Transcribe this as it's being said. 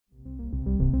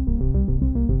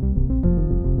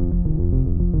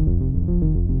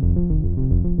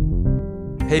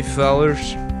Hey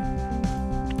fellers,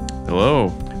 Hello.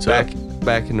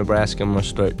 back in Nebraska. I'm gonna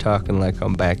start talking like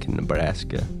I'm back in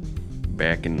Nebraska.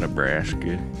 Back in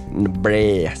Nebraska.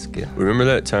 Remember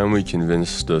that time we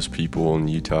convinced those people in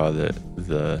Utah that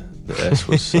the S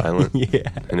was silent? Yeah.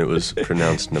 And it was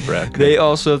pronounced Nebraska. They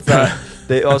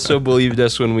also believed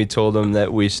us when we told them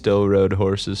that we still rode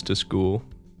horses to school.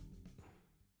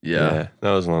 Yeah.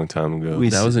 That was a long time ago.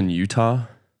 That was in Utah.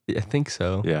 I think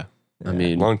so. yeah. I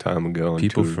mean, long time ago. on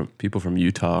people tour. from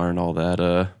Utah aren't all that.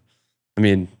 I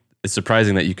mean, it's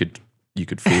surprising that you could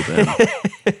fool them.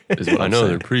 is what I I'm know saying.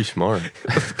 they're pretty smart.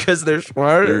 Because they're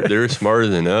smarter. They're smarter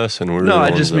than us, and we're No, the I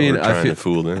ones just that mean, were I trying feel- to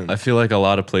fool them. I feel like a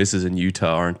lot of places in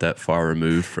Utah aren't that far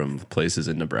removed from places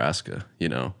in Nebraska. You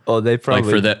know, Oh, they probably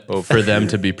like for that Oh, for for them sure.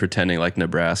 to be pretending like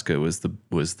Nebraska was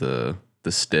the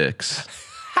sticks.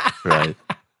 Right.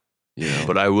 You know,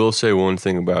 But I will say one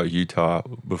thing about Utah.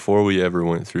 Before we ever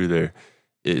went through there,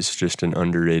 it's just an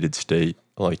underrated state.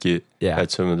 Like it Yeah. had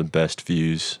some of the best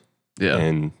views yeah,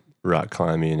 and rock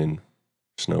climbing and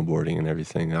snowboarding and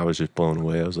everything. I was just blown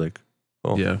away. I was like,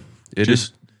 oh, yeah. It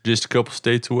is. just a couple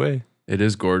states away. It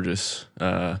is gorgeous.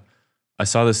 I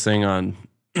saw this thing on.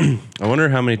 I wonder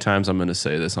how many times I'm going to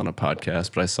say this on a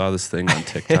podcast, but I saw this thing on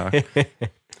TikTok,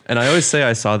 and I always say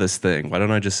I saw this thing. Why don't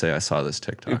I just say I saw this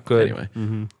TikTok? Good. Anyway,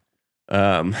 Mhm.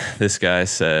 this guy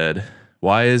said,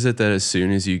 "Why is it that as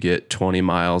soon as you get 20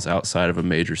 miles outside of a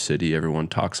major city, everyone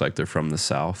talks like they're from the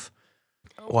South?"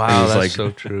 Wow, He was that's like-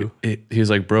 so true. He was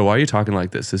like, "Bro, why are you talking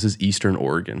like this? This is Eastern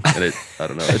Oregon." And I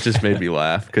don't know, it just made me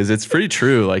laugh because it's pretty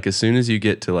true. Like as soon as you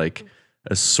get to like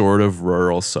a sort of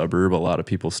rural suburb, a lot of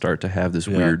people start to have this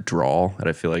Yeah. weird drawl that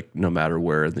I feel like no matter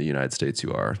where in the United States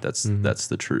you are, that's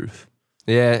the truth.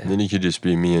 Yeah. And then you could just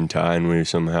be me and Ty, and we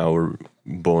somehow were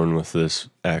born with this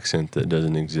accent that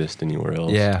doesn't exist anywhere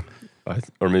else. Yeah.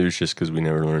 Or maybe it's just because we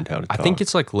never learned how to talk. I think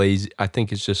it's like lazy. I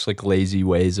think it's just like lazy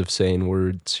ways of saying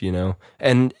words, you know.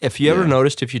 And if you ever Yeah.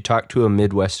 noticed, if you talk to a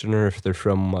Midwesterner, if they're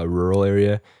from a rural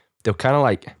area, they'll kind of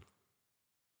like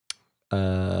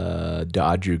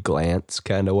dodge your glance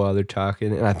kind of while they're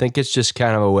talking. And I think it's just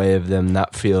kind of a way of them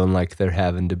not feeling like they're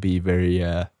having to be very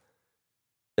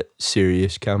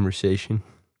serious conversation.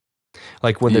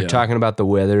 Like when they're Yeah. talking about the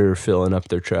weather or filling up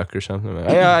their truck or something. Like,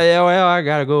 yeah, well, I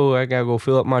gotta go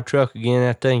fill up my truck again.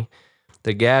 That thing,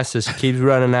 the gas just keeps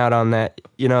running out on that.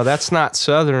 You know, that's not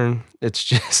Southern. It's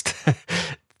just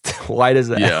why does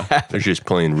that Yeah. happen? they're just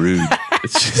plain rude.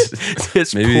 It's just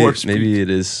It's poor speech. maybe it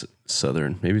is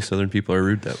Southern. Maybe Southern people are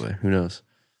rude that way. Who knows?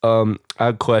 I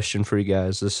have a question for you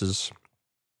guys. This is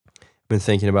I've been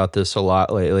thinking about this a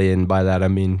lot lately, and by that I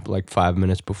mean like 5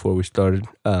 minutes before we started.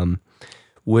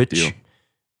 Deal.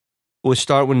 We'll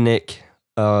start with Nick.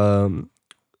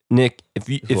 Nick, if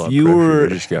A lot of you pressure. were We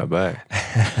just got back.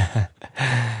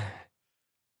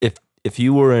 if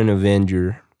you were an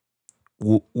Avenger,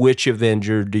 which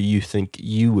Avenger do you think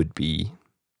you would be,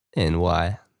 and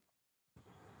why?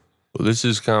 Well, this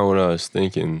is kind of what I was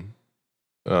thinking.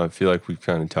 I feel like we've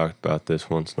kind of talked about this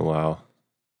once in a while,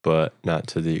 but not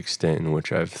to the extent in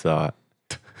which I've thought.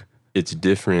 It's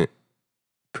different,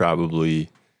 probably,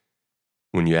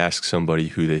 when you ask somebody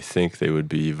who they think they would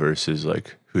be versus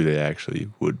like who they actually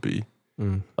would be.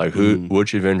 Mm. Like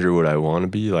which Avenger would I want to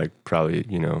be? Like probably,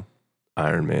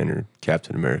 Iron Man or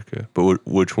Captain America. But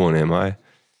which one am I?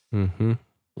 Mm-hmm.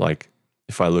 Like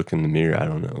if I look in the mirror, I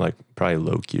don't know. Like probably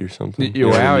Loki or something. You know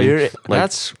what Wow, I mean? you're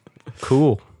that's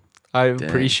cool. I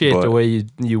appreciate the But- way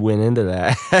you went into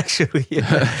that. Actually,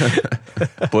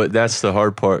 But that's the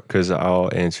hard part because I'll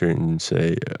answer it and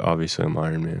say, obviously, I'm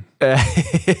Iron Man.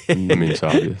 I mean, it's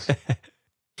obvious.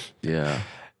 Yeah.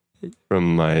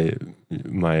 From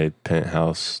my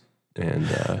penthouse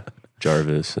and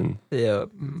Jarvis and yeah.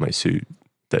 my suit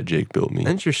that Jake built me.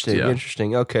 Interesting. Yeah.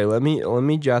 Interesting. Okay, let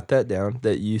me jot that down.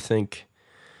 That you think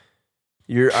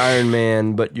you're Iron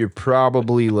Man, but you're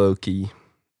probably Loki.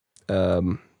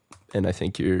 And I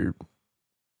think you're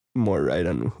more right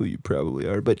on who you probably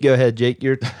are. But go ahead, Jake.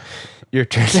 Your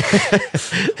turn.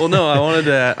 Well, no, I want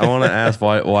to ask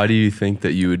why do you think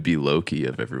that you would be Loki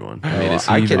of everyone? I mean, is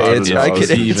he I even, could answer. I could is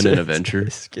he even an answer. adventure?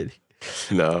 Just kidding.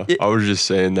 No, I was just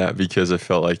saying that because I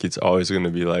felt like it's always going to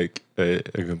be like a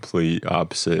complete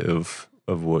opposite of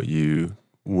what you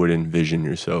would envision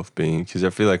yourself being. Because I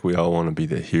feel like we all want to be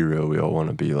the hero. We all want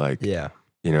to be like, Yeah.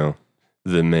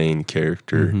 the main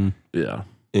character Mhm. Yeah.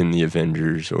 in the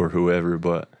Avengers or whoever.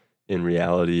 But in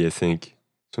reality, I think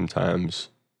sometimes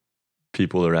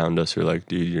people around us are like,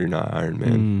 dude, you're not Iron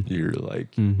Man. You're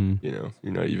like, Mhm.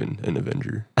 you're not even an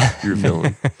Avenger. You're a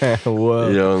villain.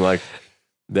 Whoa. And like,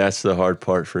 that's the hard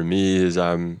part for me is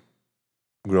I'm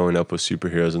growing up with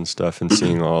superheroes and stuff and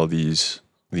seeing all these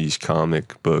these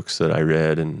comic books that I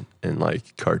read and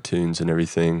like cartoons and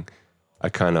everything, I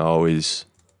kind of always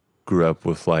grew up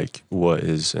with like what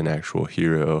is an actual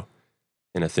hero.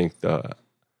 And I think the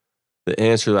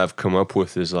answer that I've come up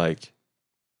with is like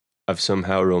I've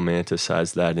somehow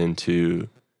romanticized that into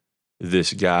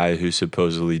this guy who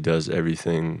supposedly does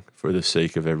everything for the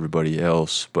sake of everybody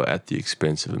else, but at the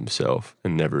expense of himself,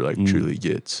 and never like truly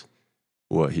gets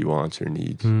what he wants or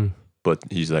needs. But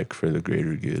he's like for the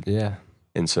greater good. Yeah.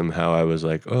 And somehow I was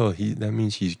like, oh, that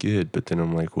means he's good. But then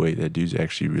I'm like, wait, that dude's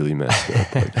actually really messed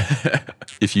up. Like,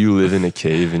 if you live in a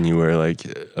cave and you wear like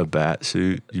a bat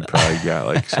suit, you probably got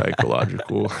like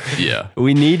psychological. Yeah.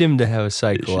 We need him to have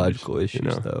psychological issues, you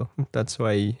know. though. That's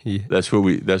why he. That's what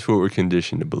we're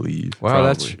conditioned to believe. Wow,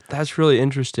 probably. that's really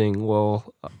interesting.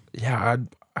 Well, yeah,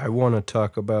 I want to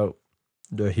talk about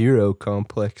the hero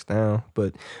complex now,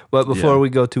 but before we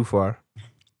go too far,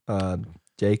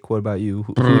 Jake, what about you?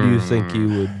 Who do you think you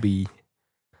would be?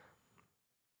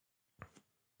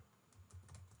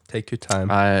 Take your time.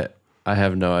 I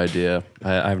have no idea.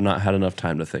 I have not had enough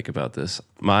time to think about this.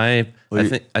 I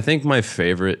think my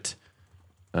favorite.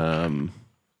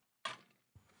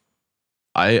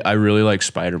 I really like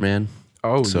Spider-Man.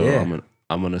 Oh, so yeah.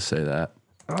 I'm gonna say that.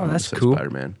 Oh, that's cool.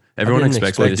 Spider-Man. Everyone didn't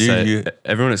expects me to expect- say.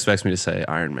 Everyone expects me to say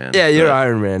Iron Man. Yeah, you're but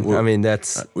Iron Man. Well, I mean,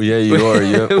 that's. Well, yeah, you are.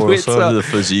 You It's also have the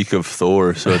physique of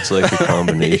Thor, so it's like a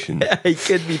combination. Yeah, he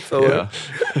could be Thor. Yeah.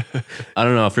 I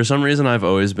don't know. For some reason, I've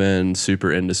always been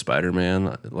super into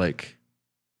Spider-Man. Like,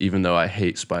 even though I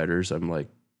hate spiders, I'm like,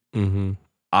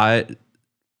 Mm-hmm.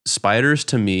 spiders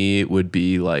to me would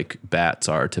be like bats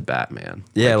are to Batman.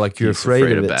 Yeah, like you're he's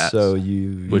afraid of it, bats, so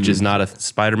you. which is not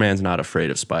Spider-Man's not afraid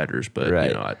of spiders, but Right.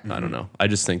 you know, I don't know. I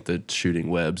just think that shooting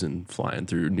webs and flying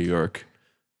through New York,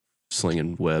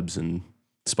 slinging webs and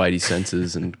spidey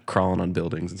senses and crawling on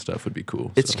buildings and stuff would be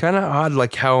cool. It's so. kind of odd,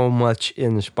 like how much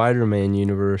in the Spider-Man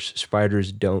universe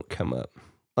spiders don't come up.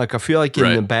 Like I feel like in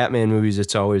Right. the Batman movies,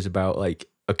 it's always about like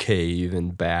a cave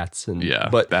and bats and Yeah,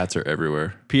 But bats are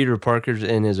everywhere. Peter Parker's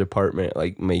in his apartment,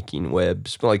 like making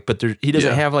webs. But he doesn't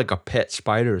Yeah. have like a pet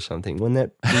spider or something. Wouldn't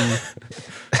that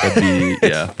be? That'd be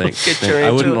thanks. Get I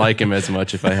tarantula. wouldn't like him as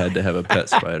much if I had to have a pet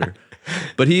spider.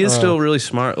 But he is still really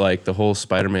smart. Like the whole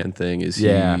Spider-Man thing is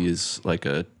Yeah. he is like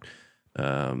a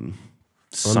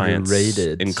science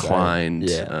Underrated inclined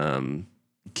science,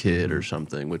 kid or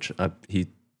something, which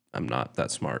I'm not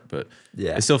that smart, but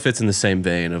Yeah. it still fits in the same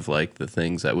vein of like the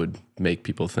things that would make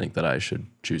people think that I should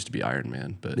choose to be Iron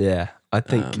Man. But Yeah, I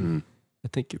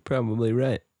think you're probably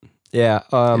right. Yeah.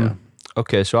 Yeah.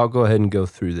 Okay, so I'll go ahead and go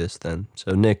through this then.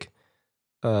 So Nick,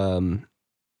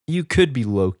 you could be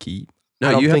Loki. I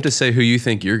no, don't you have think- to say who you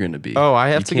think you're going to be. Oh, I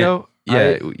have You to can't- go.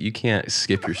 Yeah, you can't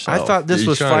skip yourself. I thought this You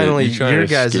was trying to- finally you trying your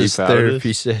to guys' escape out of therapy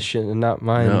this? session and not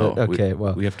mine. No, but okay,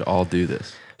 well. we have to all do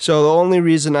this. So the only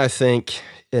reason I think,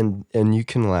 and you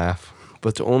can laugh,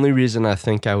 but the only reason I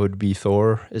think I would be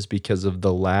Thor is because of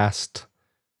the last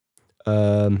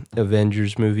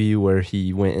Avengers movie where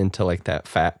he went into like that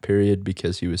fat period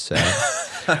because he was sad.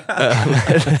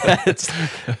 That's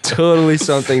totally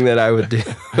something that I would do.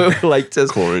 Like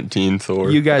just Quarantine Thor.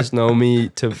 you guys know me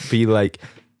to be like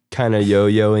kind of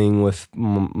yo-yoing with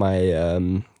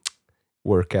my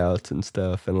workouts and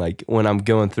stuff, and like when I'm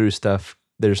going through stuff,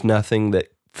 there's nothing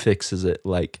that fixes it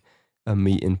like a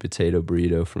meat and potato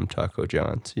burrito from Taco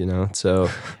John's, you know? So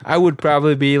I would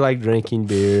probably be like drinking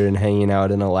beer and hanging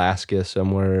out in Alaska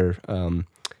somewhere,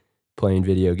 playing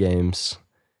video games.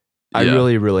 I Yeah.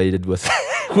 really related with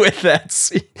with that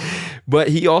scene. But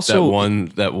he also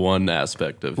that one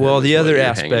aspect of Well, him is the what other you're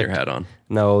hanging your aspect- hat on.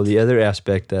 No, the other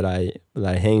aspect that I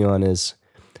hang on is,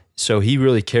 so he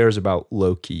really cares about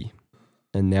Loki,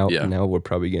 and now we're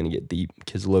probably gonna get deep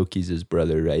because Loki's his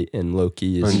brother, right? And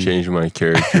Loki is Unchange my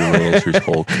character. My answer's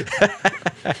Hulk.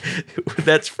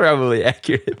 that's probably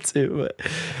accurate too,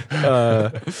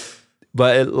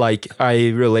 but like I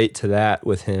relate to that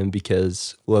with him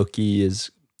because Loki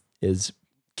is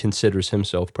considers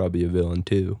himself probably a villain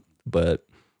too, but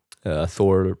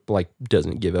Thor like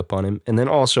doesn't give up on him, and then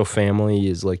also family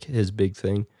is like his big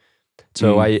thing.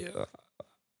 So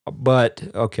but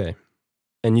okay,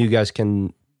 and you guys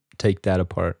can take that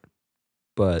apart,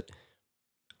 but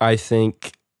I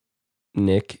think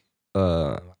Nick,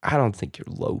 I don't think you're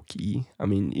Loki. I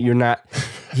mean, you're not.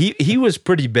 He was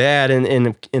pretty bad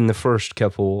in the first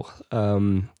couple,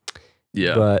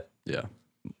 Yeah, but yeah.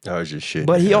 I was just shit.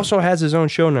 he also has his own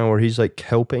show now where he's like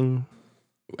helping.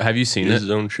 Have you seen his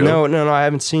it own show. No, I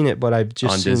haven't seen it, but I've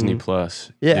just on seen, Disney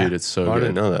Plus? Yeah. Dude, it's so Oh, I good.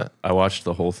 didn't know that. I watched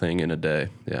the whole thing in a day.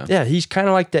 Yeah. Yeah, he's kind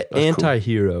of like the cool.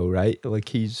 anti-hero, right? Like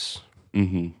he's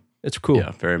Mm-hmm. It's cool.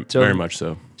 Yeah, very So- very much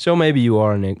so. So maybe you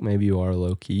are, Nick. Maybe you are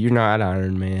Loki. You're not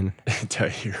Iron Man.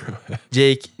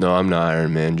 Jake. No, I'm not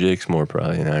Iron Man. Jake's more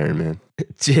probably an Iron Man.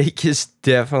 Jake is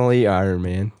definitely Iron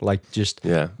Man. Like just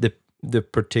Yeah. the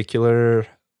particular,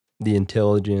 the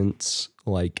intelligence,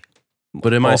 like.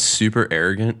 But am I all- super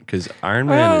arrogant? Because Iron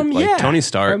Man, like yeah. Tony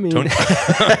Stark. I mean- Tony,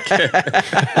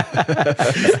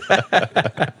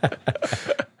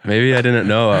 maybe I didn't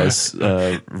know I was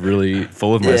really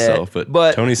full of Yeah, myself,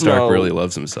 but Tony Stark no. really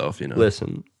loves himself. You know.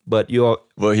 Listen, but you all.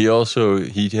 But he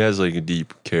has like a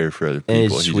deep care for other And he's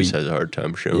people. He sweet. just has a hard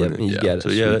time showing it. He's Yeah. got a So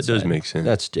yeah, sweet that does side. make sense.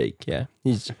 That's Jake. Yeah,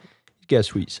 he's got a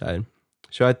sweet side.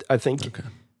 So I think, Okay.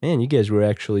 man, you guys were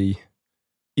actually.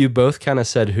 You both kind of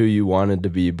said who you wanted to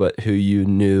be, but who you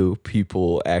knew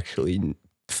people actually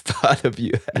thought of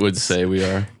you as. Would say we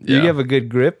are. You Yeah. have a good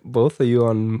grip, both of you,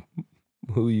 on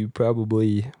who you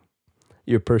probably,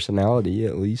 your personality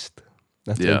at least.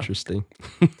 That's Yeah. interesting.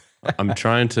 I'm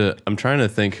trying to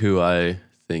think who I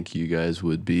think you guys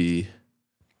would be.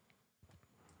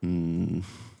 I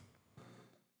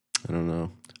don't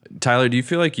know. Tyler, do you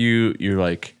feel like you're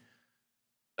like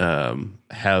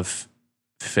have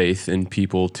faith in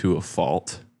people to a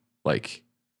fault, like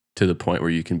to the point where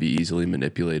you can be easily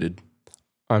manipulated?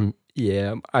 I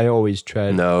always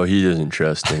try. No, he doesn't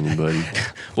trust anybody.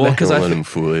 Well, because Don't let him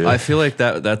fool you. I feel like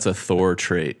that's a Thor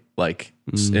trait. Like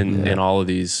in yeah. all of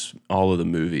the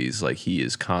movies, like he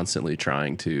is constantly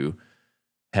trying to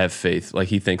have faith. Like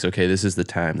he thinks, okay, this is the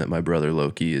time that my brother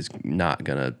Loki is not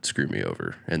gonna screw me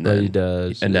over, and But then he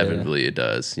does. inevitably it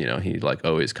does. You know, he like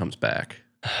always comes back.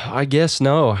 I guess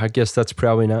no. I guess that's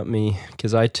probably not me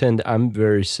because I'm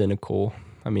very cynical.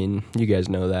 I mean, you guys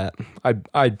know that.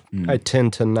 I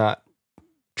tend to not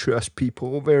trust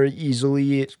people very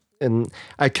easily, and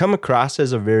I come across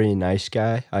as a very nice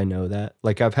guy. I know that.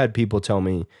 Like I've had people tell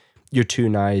me, "You're too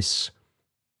nice."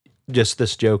 Just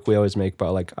this joke we always make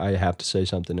about like I have to say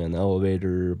something in the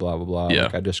elevator, blah blah blah. Yeah.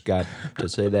 Like I just got to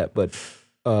say that, but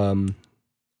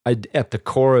I at the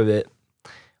core of it,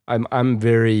 I'm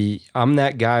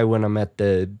that guy when I'm at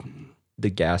the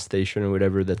gas station or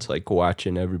whatever that's like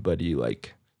watching everybody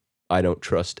like I don't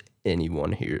trust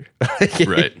anyone here.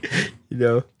 Right. You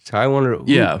know? So I wonder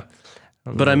Yeah.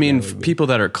 don't But know I if mean, that would be- people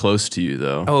that are close to you,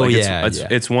 though. Oh, like yeah, it's, yeah.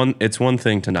 it's one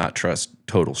thing to not trust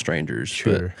total strangers,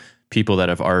 Sure. but people that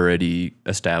have already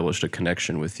established a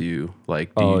connection with you,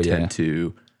 like, do Oh, you yeah. tend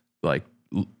to like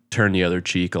turn the other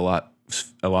cheek a lot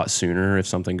sooner if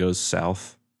something goes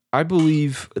south? I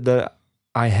believe that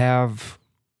I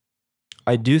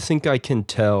do think I can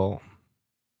tell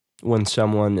when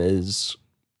someone is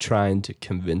trying to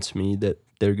convince me that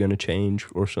they're going to change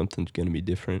or something's going to be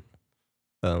different.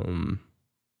 And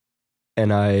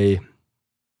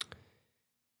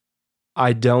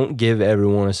I don't give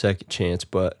everyone a second chance,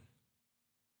 but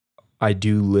I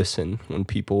do listen when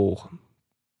people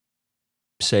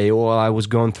say, well, I was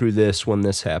going through this when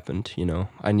this happened, you know,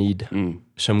 I need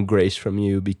some grace from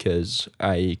you because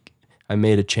I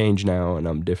made a change now and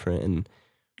I'm different. And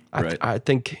Right. I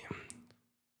think,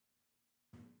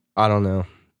 I don't know.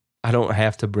 I don't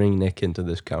have to bring Nick into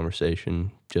this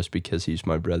conversation just because he's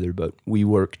my brother, but we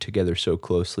work together so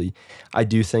closely. I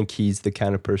do think he's the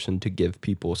kind of person to give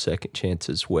people second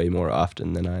chances way more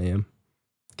often than I am.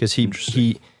 Because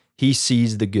Interesting. he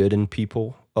sees the good in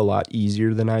people a lot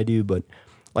easier than I do. But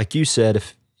like you said,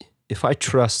 if I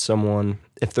trust someone,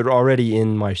 if they're already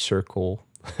in my circle,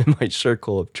 my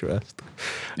circle of trust,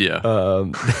 Yeah.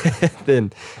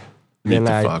 then Meet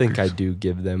the I think I fuckers. do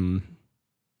give them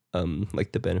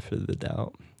like the benefit of the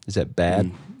doubt. Is that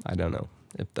bad? I don't know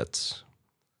if that's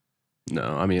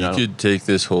No, I mean, You I don't, could take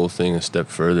this whole thing a step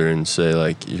further and say,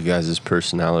 like, you guys'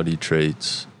 personality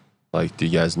traits. Like, do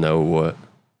you guys know what,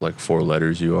 like, 4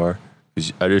 letters you are?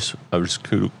 Because I was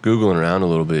Googling around a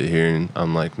little bit here, and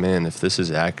I'm like, man, if this is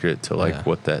accurate to, like, Yeah.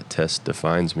 what that test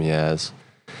defines me as,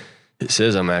 it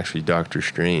says I'm actually Doctor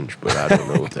Strange, but I don't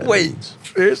know what that Wait. means.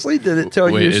 seriously. Did it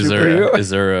tell wait, you is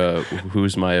there a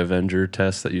Who's My Avenger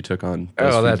test that you took on?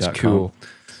 Oh, that's BuzzFeed.com? cool.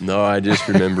 No, I just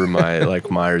remember my, like,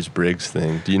 Myers-Briggs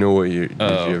thing. Do you know what did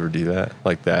Oh. you ever do that?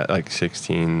 Like that, like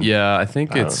 16? Yeah, I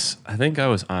think I I think I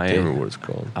was I can't remember what it's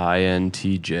called.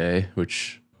 INTJ,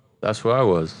 which That's what I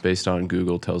was. based on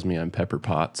Google tells me I'm Pepper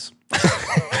Potts.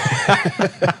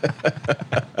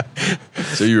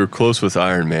 So you were close with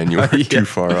Iron Man. You weren't too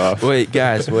far off. Wait,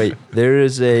 guys, wait. There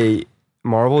is a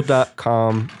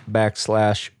Marvel.com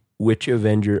 / which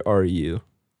Avenger are you?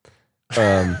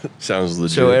 Sounds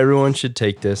legit. So everyone should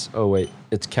take this. Oh wait,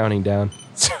 it's counting down.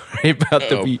 Sorry about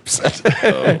the Oh. beeps.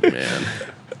 Oh man,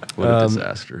 what a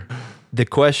disaster! The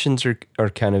questions are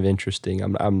kind of interesting.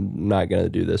 I'm not gonna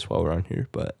do this while we're on here,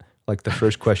 but Like the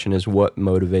first question is what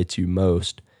motivates you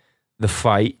most? The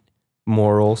fight,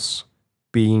 morals,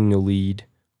 being a lead,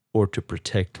 or to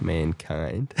protect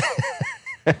mankind?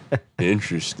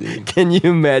 Interesting. Can you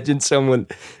imagine someone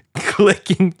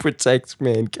clicking protects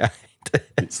mankind?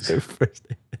 It's their first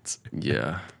answer.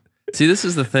 Yeah. See, this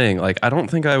is the thing. Like, I don't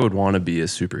think I would want to be a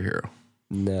superhero.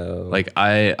 No. Like,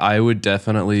 I would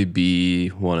definitely be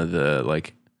one of the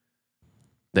like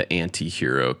the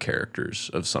anti-hero characters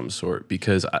of some sort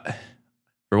because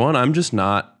for one, I'm just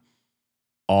not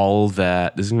all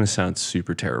that. This is going to sound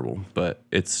super terrible, but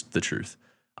it's the truth.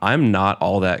 I'm not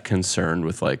all that concerned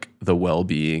with like the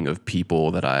well-being of people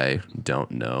that I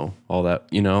don't know. All that,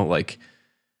 you know, like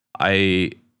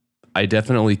I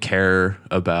definitely care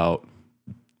about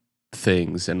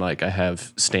things and like I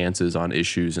have stances on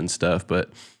issues and stuff, but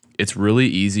it's really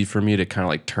easy for me to kind of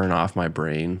like turn off my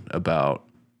brain about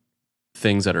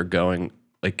things that are going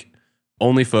like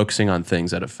only focusing on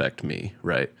things that affect me,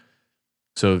 right?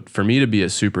 So for me to be a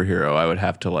superhero, I would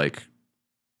have to like,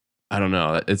 I don't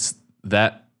know, it's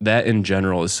that in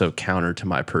general is so counter to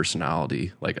my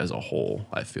personality, like as a whole,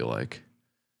 I feel like.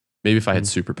 Maybe if I had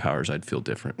superpowers, I'd feel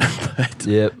different. But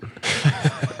Yep.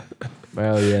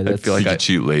 Well, yeah, I that's feel If like you could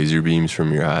shoot laser beams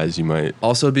from your eyes, you might.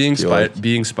 also being Feel like-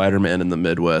 being Spider-Man in the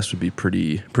Midwest would be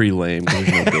pretty lame because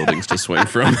there's no buildings to swing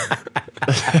from.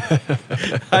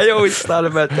 I always thought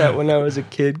about that when I was a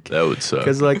kid That would suck.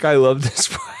 because like I love the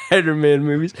Spider-Man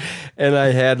movies and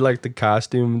I had like the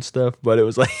costume and stuff, but it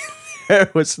was like there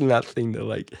was nothing to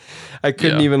like. I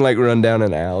couldn't Yeah. even like run down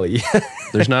an alley.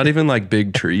 There's not even like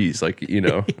big trees, like you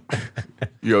know.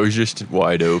 You're always just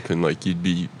wide open, like you'd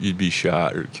be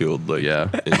shot or killed like Yeah.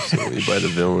 instantly by the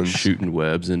villains. Shooting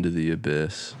webs into the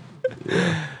abyss.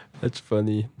 That's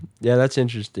funny. Yeah, that's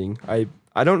interesting.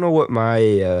 I don't know what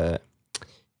my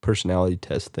personality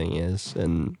test thing is,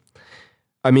 and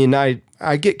I mean I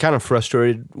get kind of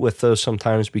frustrated with those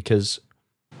sometimes because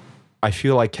I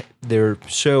feel like they're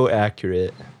so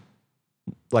accurate,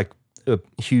 like a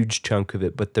huge chunk of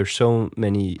it, but there's so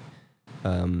many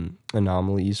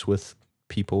anomalies with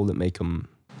people that make them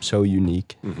so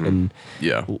unique. Mhm. And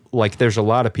Yeah. like there's a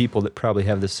lot of people that probably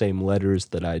have the same letters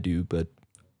that I do, but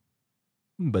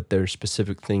there's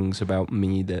specific things about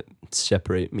me that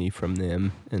separate me from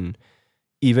them. And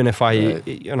even if I, Right.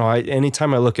 you know,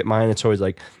 anytime I look at mine, it's always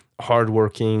like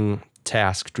hardworking,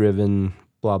 task driven,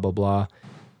 blah, blah, blah.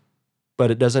 But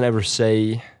it doesn't ever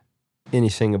say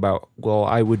anything about, well,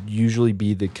 I would usually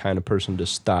be the kind of person to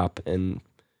stop and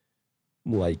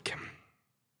like,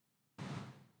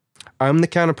 I'm the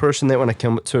kind of person that when I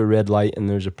come to a red light and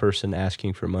there's a person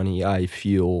asking for money, I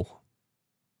feel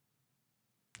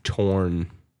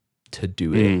torn to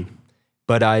do it. Mm.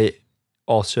 But I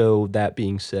also, that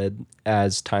being said,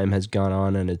 as time has gone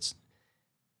on and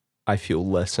I feel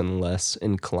less and less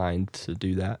inclined to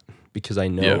do that because I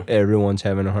know Yeah. everyone's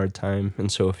having a hard time.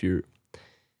 And so if you're,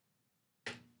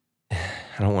 I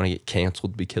don't want to get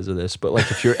canceled because of this, but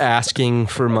like if you're asking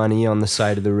for money on the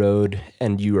side of the road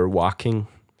and you are walking,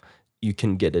 you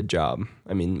can get a job.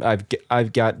 I mean,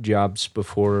 I've got jobs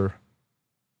before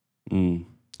Mm.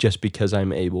 just because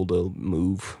I'm able to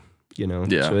move, you know?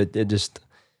 Yeah. So it just,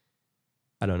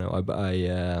 I don't know.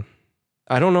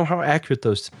 I don't know how accurate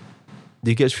those,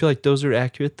 do you guys feel like those are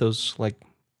accurate? Those like,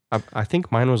 I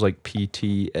think mine was like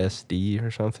PTSD or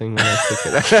something. When I took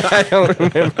it. I don't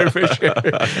remember for sure.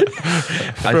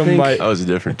 think- That was a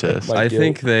different test. My I guilt.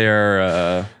 think they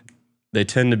are. They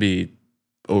tend to be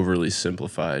overly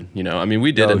simplified. You know, I mean,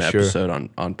 we did Oh, an sure. episode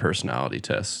on personality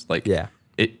tests. Like, Yeah.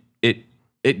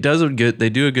 it does a good. They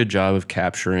do a good job of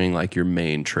capturing like your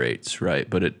main traits, right?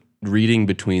 But reading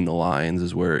between the lines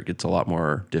is where it gets a lot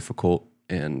more difficult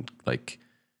and like,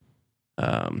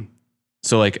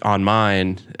 so like on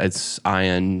mine, it's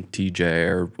INTJ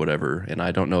or whatever, and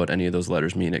I don't know what any of those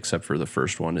letters mean except for the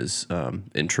first one is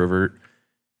introvert,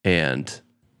 and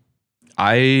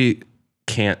I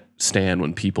can't stand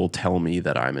when people tell me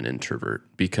that I'm an introvert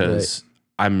because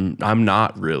I'm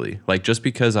not really. Like just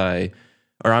because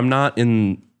I'm not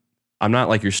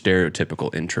like your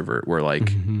stereotypical introvert where like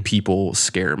Mhm. people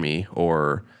scare me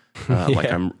or like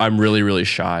Yeah. I'm really, really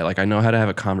shy. Like I know how to have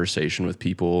a conversation with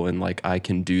people and like I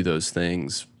can do those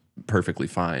things perfectly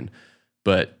fine.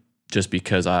 But just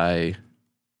because I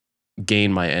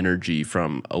gain my energy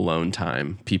from alone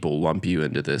time, people lump you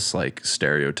into this like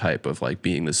stereotype of like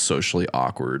being this socially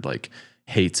awkward, like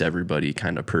hates everybody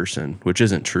kind of person, which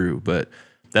isn't true, but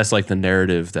that's like the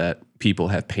narrative that people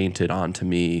have painted onto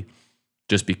me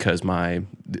just because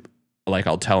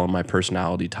I'll tell them my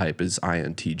personality type is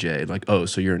INTJ, like, oh,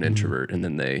 so you're an introvert. And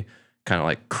then they kind of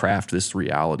like craft this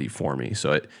reality for me.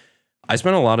 So I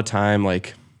spent a lot of time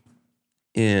like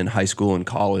in high school and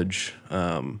college,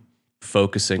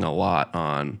 focusing a lot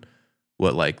on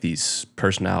what like these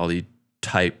personality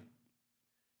type,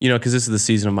 because this is the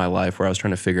season of my life where I was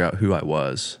trying to figure out who I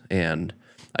was. And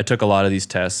I took a lot of these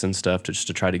tests and stuff just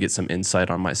to try to get some insight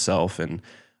on myself. And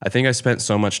I think I spent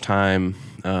so much time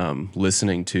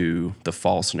listening to the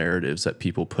false narratives that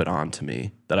people put onto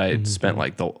me that I had spent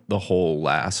like the whole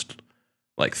last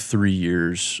like 3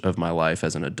 years of my life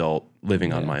as an adult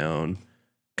living on my own,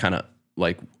 kind of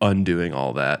like undoing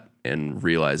all that and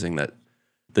realizing that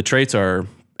the traits are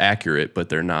accurate, but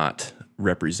they're not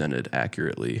represented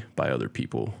accurately by other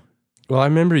people. Well, I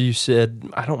remember you said,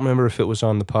 I don't remember if it was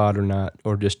on the pod or not,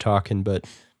 or just talking, but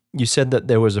you said that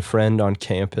there was a friend on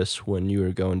campus when you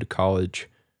were going to college,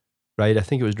 right? I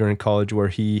think it was during college where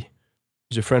he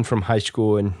was a friend from high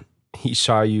school and he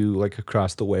saw you like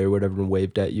across the way or whatever and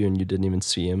waved at you and you didn't even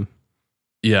see him.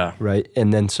 Yeah. Right.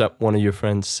 And then one of your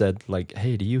friends said like,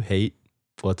 hey, do you hate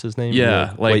what's his name?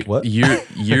 Yeah. Wait, what?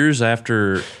 Years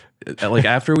after, like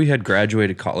after we had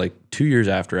graduated, like 2 years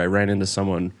after, I ran into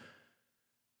someone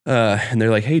and they're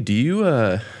like, hey, do you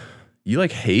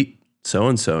like hate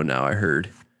so-and-so now, I heard.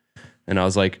 And I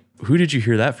was like, who did you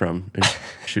hear that from? And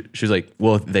she was like,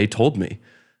 well, they told me.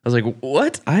 I was like,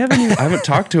 what? I haven't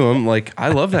talked to him. Like, I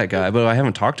love that guy, but I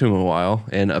haven't talked to him in a while.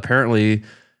 And apparently,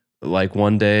 like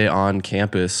one day on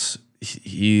campus,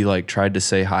 he like tried to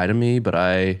say hi to me, but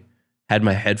I had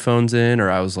my headphones in,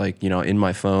 or I was like, in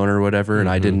my phone or whatever.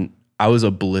 And I was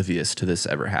oblivious to this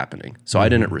ever happening. So I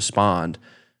didn't respond,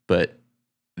 but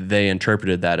they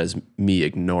interpreted that as me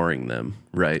ignoring them.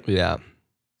 Right. Yeah.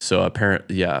 So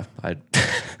apparently,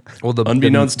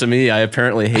 unbeknownst to me, I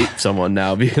apparently hate someone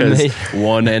now because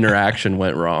one interaction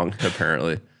went wrong,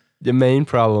 apparently. The main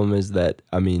problem is that,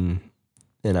 I mean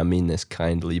this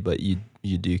kindly, but you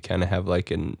do kind of have like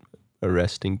an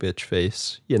arresting bitch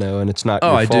face, and it's not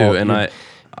your fault. Do. And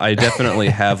I definitely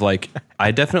have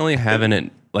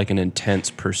an intense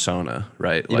persona,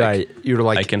 right? Like, right. You're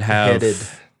like I can have, headed.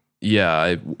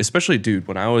 Yeah. Especially, dude,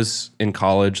 when I was in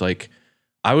college, like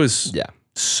I was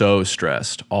so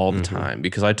stressed all the time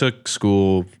because I took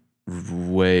school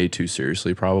way too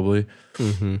seriously, probably.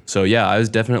 So yeah, I was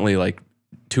definitely like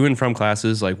to and from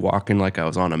classes, like walking like I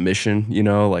was on a mission,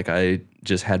 like I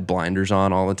just had blinders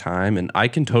on all the time. And I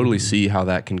can totally see how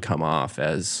that can come off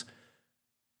as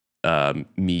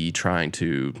me trying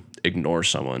to ignore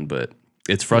someone, but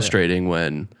it's frustrating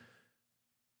when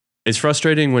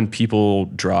people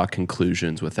draw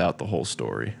conclusions without the whole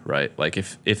story, right? Like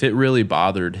if it really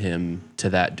bothered him to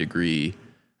that degree,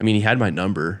 I mean, he had my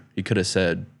number. He could have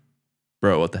said,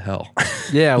 bro, what the hell?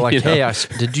 Yeah, like, hey,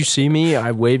 did you see me?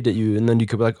 I waved at you. And then you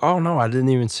could be like, oh, no, I didn't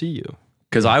even see you.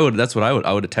 Because I would have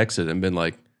texted and been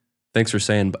like, thanks for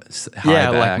saying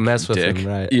hi back, like mess with dick, him,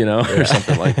 right? or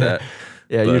something like that.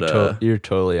 Yeah, But, you're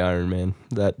totally Iron Man.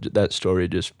 That story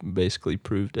just basically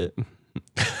proved it.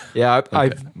 Yeah,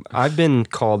 I've been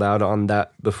called out on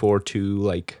that before too,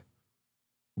 like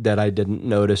that I didn't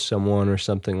notice someone or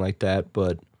something like that.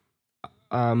 But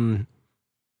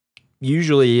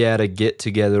usually at a get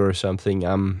together or something,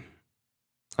 I'm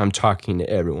talking to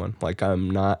everyone. Like I'm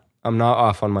not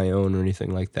off on my own or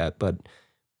anything like that.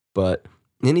 But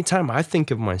anytime I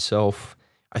think of myself,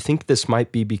 I think this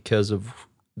might be because of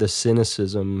the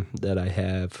cynicism that I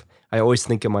have. I always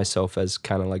think of myself as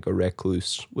kind of like a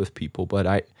recluse with people, but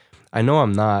I know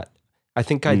I'm not. I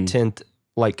think I tend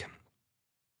I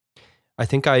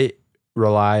think I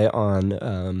rely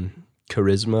on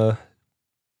charisma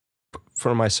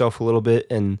for myself a little bit,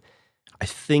 and I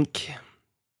think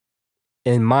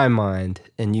in my mind,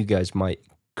 and you guys might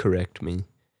correct me,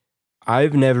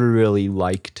 I've never really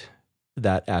liked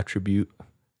that attribute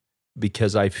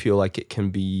because I feel like it can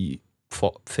be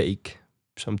fake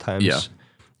sometimes. Yeah.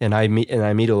 And I meet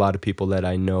a lot of people that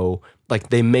I know, like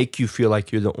they make you feel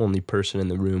like you're the only person in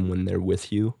the room when they're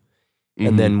with you.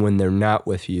 And then when they're not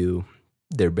with you,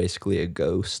 they're basically a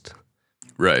ghost.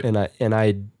 Right. And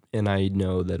I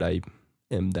know that I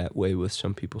am that way with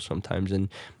some people sometimes.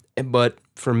 But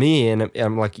for me, and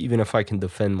I'm like, even if I can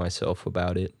defend myself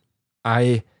about it,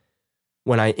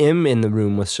 when I am in the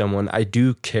room with someone, I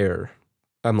do care.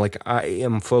 I'm like, I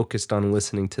am focused on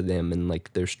listening to them and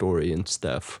like their story and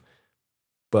stuff.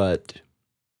 But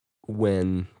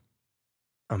when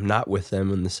I'm not with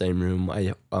them in the same room,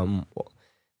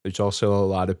 there's also a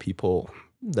lot of people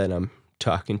that I'm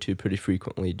talking to pretty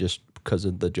frequently just because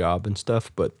of the job and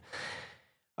stuff. But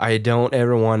I don't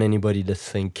ever want anybody to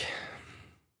think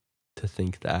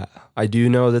that. I do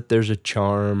know that there's a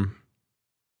charm,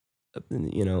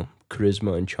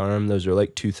 charisma and charm. Those are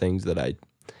like two things that I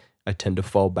tend to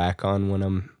fall back on when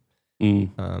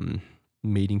I'm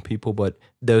meeting people, but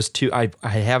those two, I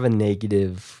have a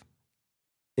negative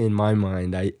in my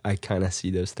mind. I kind of see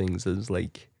those things as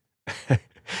like,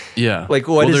 Yeah. like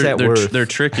what is that worth? They're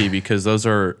tricky because those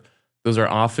are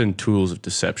often tools of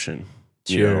deception.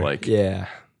 You know, like yeah,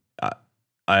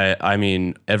 I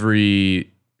mean, every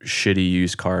shitty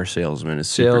used car salesman is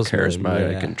super Salesman,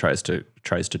 charismatic yeah. and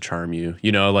tries to charm you.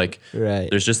 You know, like right.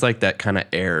 there's just like that kind of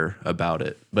air about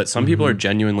it. But some people are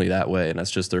genuinely that way, and that's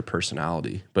just their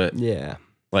personality. But Yeah,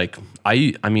 like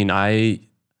I mean,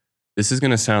 this is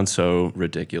gonna sound so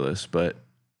ridiculous, but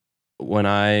when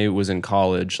I was in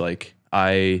college, like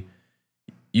I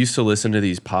used to listen to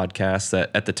these podcasts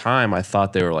that at the time I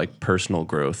thought they were like personal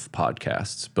growth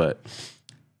podcasts, but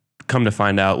come to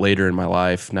find out later in my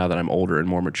life, now that I'm older and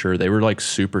more mature, they were like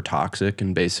super toxic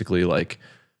and basically like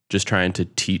just trying to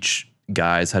teach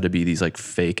guys how to be these like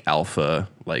fake alpha,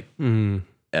 like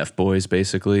F boys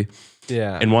basically.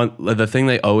 yeah, And the thing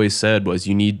they always said was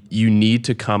you need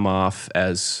to come off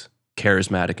as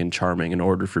charismatic and charming in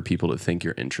order for people to think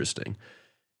you're interesting.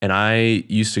 And I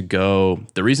used to go,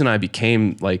 the reason I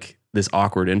became like this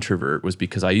awkward introvert was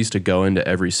because I used to go into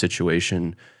every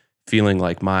situation feeling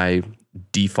like my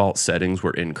default settings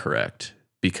were incorrect,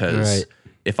 because Right.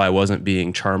 if I wasn't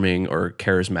being charming or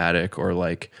charismatic or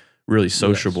like really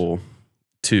sociable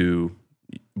to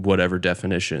whatever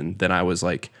definition, then I was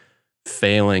like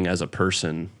failing as a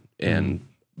person, and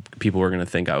people were going to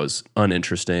think I was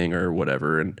uninteresting or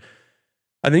whatever. And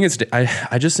I think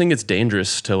I just think it's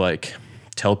dangerous to like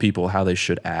tell people how they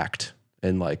should act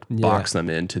and like box them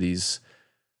into these.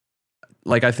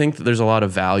 Like, I think there's a lot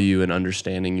of value in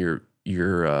understanding your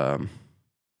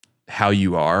how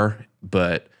you are,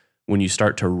 but when you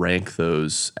start to rank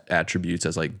those attributes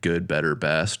as like good, better,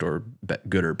 best, or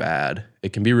good or bad,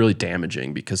 it can be really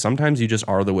damaging, because sometimes you just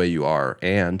are the way you are.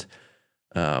 And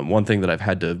one thing that I've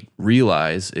had to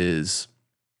realize is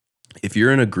if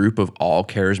you're in a group of all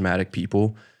charismatic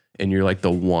people and you're like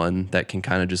the one that can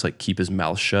kind of just like keep his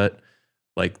mouth shut,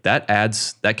 like that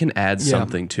can add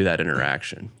something to that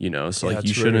interaction, you know? So like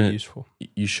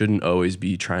you shouldn't always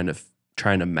be trying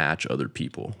to match other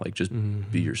people. Like just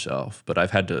be yourself. But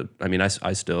I've had to, I mean,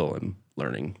 I still am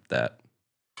learning that.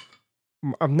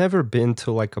 I've never been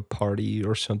to like a party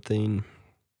or something.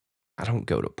 I don't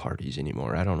go to parties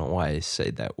anymore. I don't know why I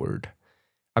say that word.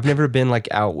 I've never been like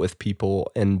out with people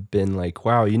and been like,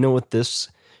 wow, you know what this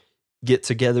get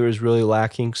together is really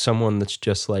lacking? Someone that's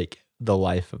just like the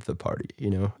life of the party, you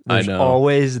know? There's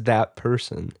always that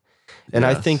person. And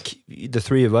I think the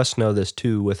three of us know this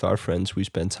too with our friends we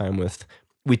spend time with.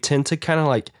 We tend to kind of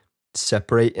like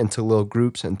separate into little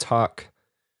groups and talk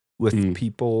with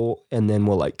people, and then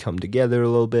we'll like come together a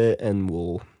little bit and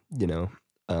we'll, you know,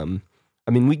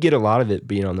 I mean, we get a lot of it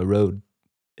being on the road.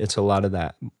 It's a lot of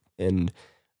that. And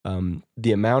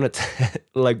the amount of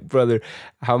like, brother,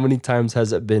 how many times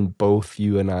has it been both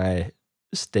you and I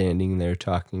standing there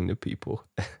talking to people?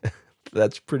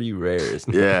 That's pretty rare,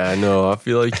 isn't it? Yeah, no, I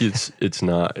feel like it's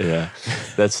not. Yeah,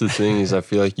 that's the thing, is I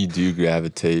feel like you do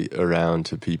gravitate around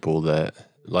to people that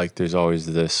like. There's always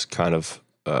this kind of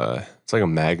it's like a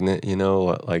magnet, you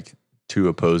know. Like two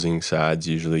opposing sides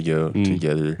usually go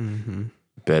together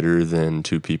better than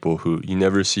two people who you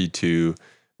never see two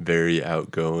very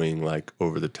outgoing, like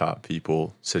over the top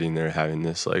people sitting there having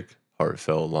this like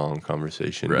heartfelt long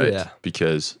conversation, right? Yeah.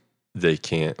 Because they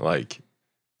can't like.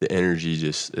 The energy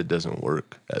just, it doesn't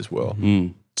work as well.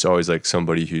 It's always like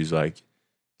somebody who's like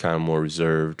kind of more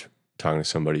reserved talking to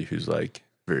somebody who's like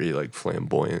very like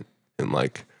flamboyant, and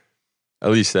like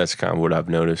at least that's kind of what I've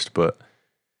noticed. But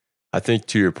I think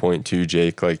to your point too,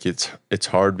 Jake, like it's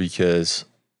hard because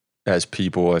as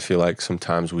people, I feel like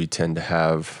sometimes we tend to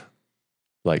have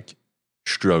like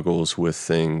struggles with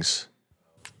things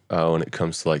when it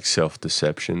comes to like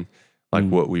self-deception. Like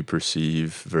what we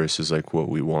perceive versus like what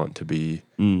we want to be,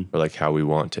 or like how we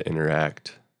want to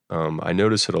interact. I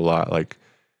notice it a lot, like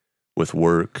with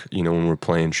work, you know, when we're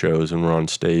playing shows and we're on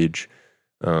stage,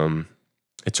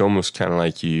 it's almost kind of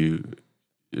like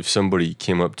if somebody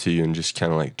came up to you and just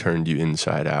kind of like turned you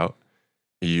inside out,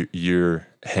 you're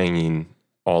hanging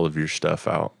all of your stuff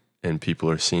out and people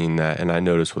are seeing that. And I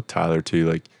notice with Tyler too,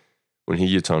 like when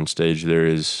he gets on stage, there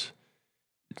is,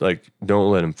 like,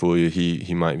 don't let him fool you.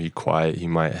 He might be quiet. He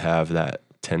might have that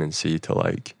tendency to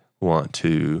like want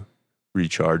to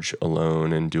recharge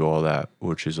alone and do all that,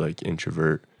 which is like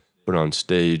introvert. But on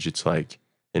stage, it's like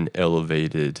an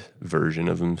elevated version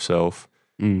of himself.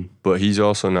 But he's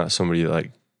also not somebody that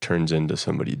like turns into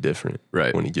somebody different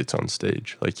when he gets on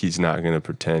stage. Like he's not going to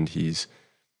pretend he's,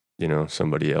 you know,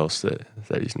 somebody else that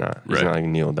he's not. He's not like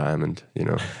Neil Diamond, you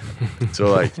know?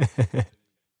 So like...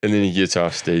 And then he gets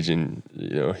off stage and,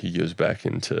 he goes back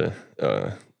into,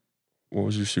 what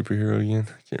was your superhero again?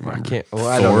 I can't remember.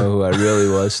 I don't know who I really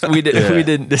was. We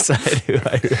didn't decide who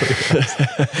I really was.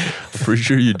 I'm pretty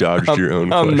sure you dodged your own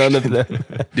question. I'm none of them.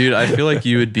 Dude, I feel like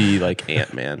you would be like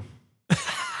Ant-Man.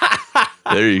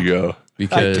 There you go.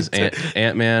 Because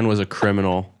Ant-Man was a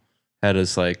criminal, had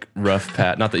his like rough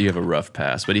past. Not that you have a rough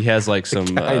past, but he has like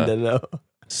some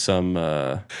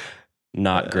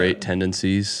not great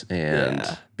tendencies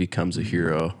and becomes a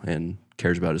hero and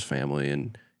cares about his family,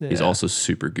 and he's also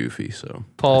super goofy. So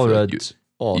Paul Rudd's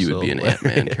also you would be an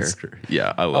Ant-Man character.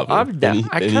 Yeah, I love it.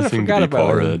 I kind of forgot about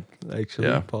Paul him, Rudd. actually.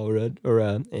 Yeah. Paul Rudd or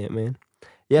Ant-Man.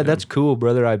 Yeah, that's cool,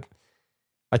 brother. I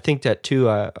think that too.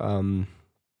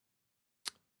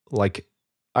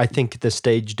 I think the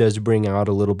stage does bring out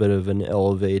a little bit of an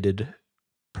elevated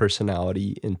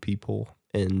personality in people,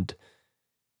 and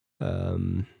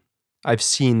I've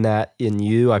seen that in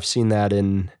you. I've seen that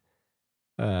in,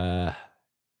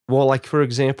 like for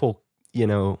example,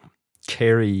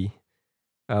 Carrie,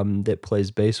 that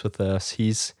plays bass with us.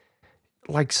 He's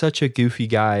like such a goofy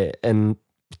guy, and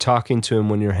talking to him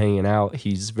when you're hanging out,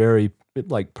 he's very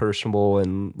like personable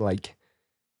and like.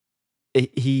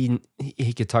 He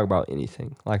could talk about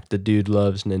anything. Like the dude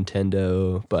loves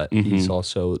Nintendo, but he's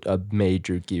also a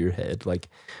major gearhead. Like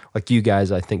you guys,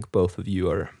 I think both of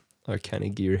you are kind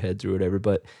of gearheads or whatever.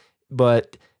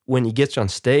 But when he gets on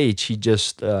stage, he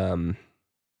just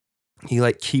he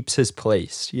like keeps his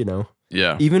place,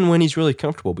 Yeah. Even when he's really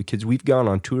comfortable, because we've gone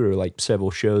on tour like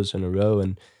several shows in a row,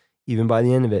 and even by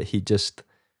the end of it, he just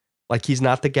like he's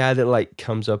not the guy that like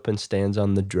comes up and stands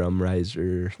on the drum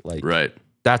riser, like Right.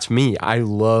 That's me. I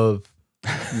love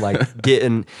like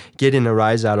getting a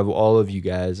rise out of all of you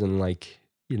guys, and like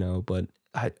but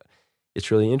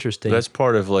it's really interesting. That's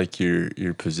part of like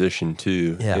your position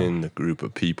too in the group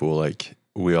of people. Like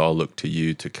we all look to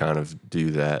you to kind of do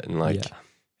that, and like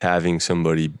having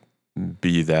somebody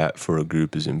be that for a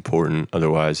group is important.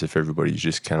 Otherwise, if everybody's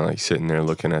just kind of like sitting there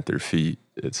looking at their feet,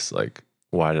 it's like,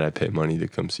 why did I pay money to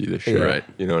come see this show? Yeah. Right.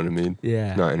 You know what I mean? Yeah.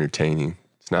 It's not entertaining.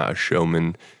 It's not a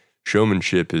showman.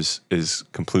 Showmanship is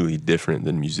completely different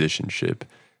than musicianship,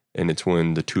 and it's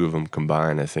when the two of them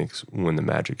combine, I think, is when the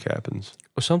magic happens.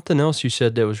 Something else you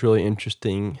said that was really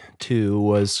interesting too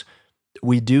was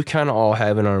we do kind of all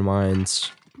have in our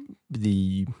minds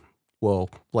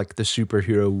like the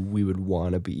superhero we would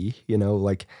want to be,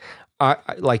 like I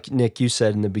like Nick, you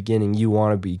said in the beginning, you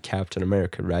want to be Captain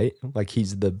America, right? Like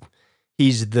he's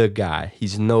the guy.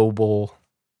 He's noble.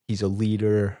 He's a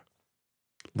leader.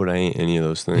 But I ain't any of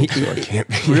those things, so I can't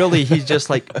be. Really, he's just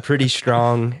like pretty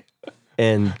strong,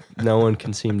 and no one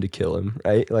can seem to kill him,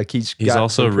 right? Like he's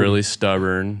also really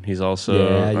stubborn. He's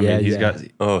also, he's got.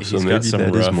 Oh, so maybe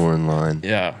that is more in line.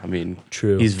 Yeah, I mean,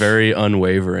 true. He's very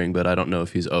unwavering, but I don't know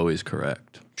if he's always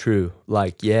correct. True.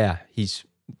 Like, he's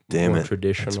more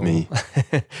traditional. That's me.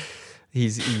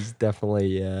 he's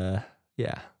definitely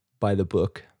by the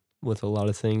book with a lot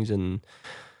of things, and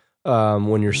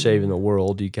when you're saving the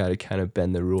world, you got to kind of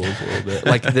bend the rules a little bit.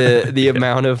 Like the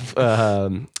amount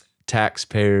of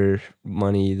taxpayer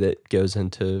money that goes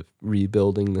into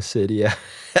rebuilding the city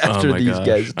after these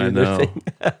guys do their thing.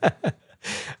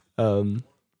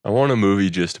 I want a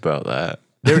movie just about that.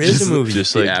 There is a movie,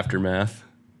 just the like aftermath.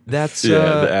 That's the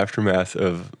aftermath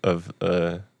of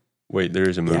wait, there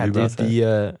is a movie about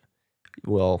that.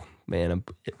 Well, man, I'm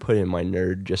putting my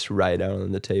nerd just right out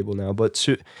on the table now. But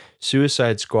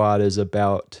Suicide Squad is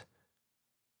about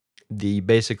I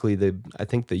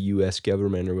think the U.S.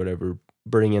 government or whatever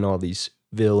bringing all these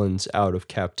villains out of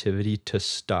captivity to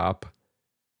stop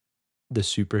the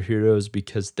superheroes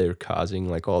because they're causing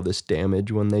like all this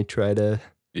damage when they try to.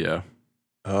 Yeah.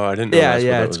 Oh, I didn't know. That's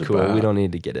what that it's was cool. about. We don't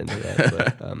need to get into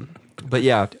that, but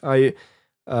yeah,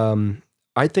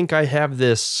 I think I have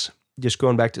this. Just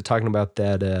going back to talking about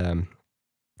that,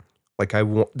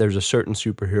 there's a certain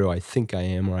superhero I think I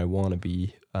am or I want to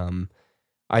be.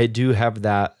 I do have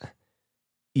that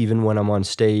even when I'm on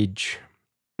stage.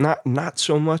 Not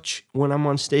so much when I'm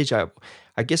on stage. I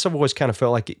guess I've always kind of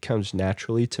felt like it comes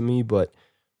naturally to me, but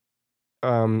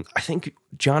I think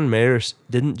John Mayer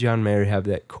have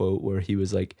that quote where he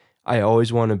was like, I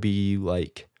always want to be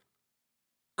like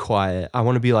quiet. I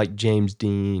want to be like James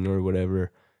Dean or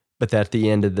whatever. But at the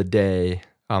end of the day,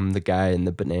 I'm the guy in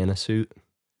the banana suit.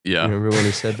 Yeah. You remember when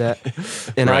he said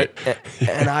that? And Right.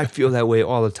 I feel that way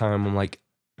all the time. I'm like,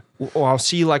 well, I'll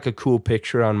see like a cool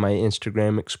picture on my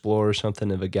Instagram Explorer or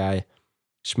something of a guy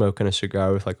smoking a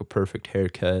cigar with like a perfect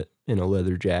haircut in a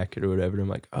leather jacket or whatever. And I'm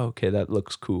like, oh, okay, that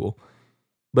looks cool.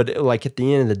 But like at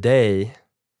the end of the day,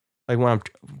 like when I'm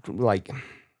like,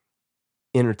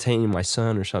 entertaining my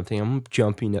son or something, I'm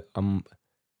jumping, I'm,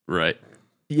 Right.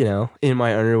 you know, in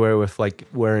my underwear with like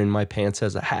wearing my pants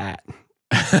as a hat,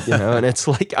 you know, and it's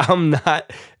like, I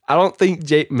don't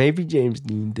think maybe James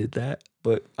Dean did that,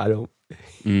 but I don't,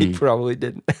 he probably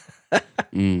didn't.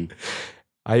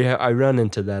 I run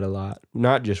into that a lot,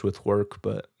 not just with work,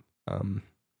 but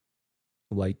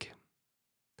like,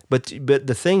 but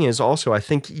the thing is also, I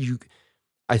think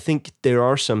there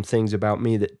are some things about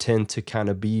me that tend to kind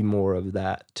of be more of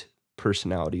that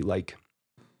personality, like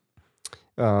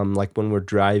when we're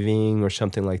driving or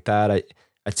something like that, I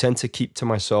tend to keep to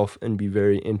myself and be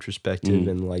very introspective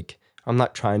and like, I'm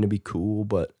not trying to be cool,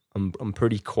 but I'm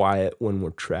pretty quiet when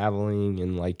we're traveling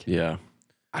and like, Yeah.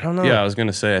 I don't know. Yeah, I was going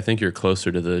to say, I think you're closer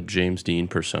to the James Dean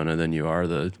persona than you are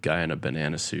the guy in a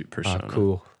banana suit persona.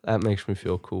 Cool. That makes me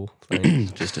feel cool.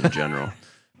 Thanks. Just in general.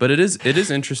 But it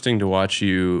is interesting to watch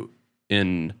you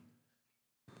in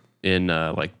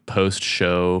like post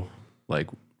show, like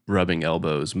rubbing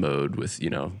elbows mode with, you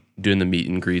know, doing the meet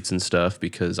and greets and stuff,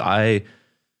 because I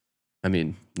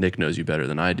mean, Nick knows you better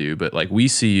than I do, but like we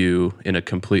see you in a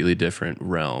completely different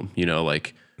realm, you know,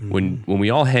 like when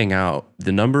we all hang out,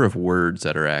 the number of words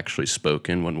that are actually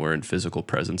spoken when we're in physical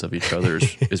presence of each other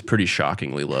is pretty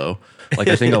shockingly low. Like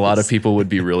I think a lot of people would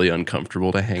be really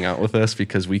uncomfortable to hang out with us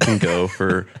because we can go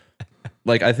for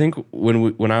like, I think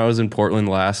when I was in Portland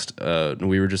last,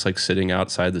 we were just like sitting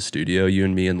outside the studio, you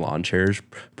and me in lawn chairs,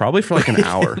 probably for like an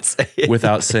hour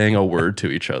without saying a word to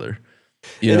each other.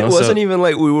 You know, it wasn't even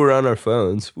like we were on our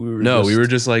phones. We were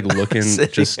just like looking,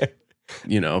 just,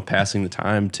 you know, passing the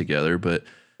time together. But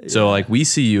so like we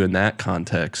see you in that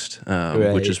context,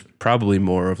 which is probably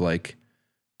more of like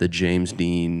the James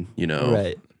Dean, you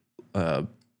know,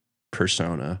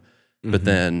 persona. But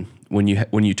then when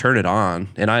you turn it on,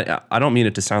 and I don't mean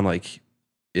it to sound like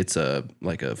it's a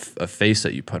face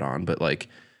that you put on, but like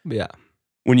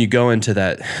when you go into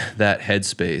that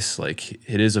headspace, like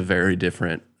it is a very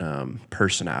different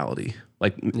personality.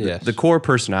 Like the core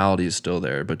personality is still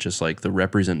there, but just like the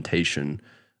representation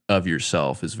of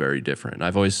yourself is very different.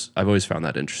 I've always found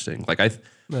that interesting. Like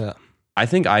I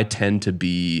think I tend to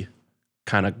be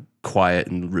kind of quiet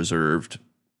and reserved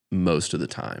most of the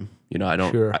time. You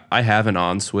know, I have an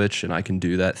on switch and I can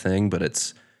do that thing, but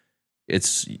it's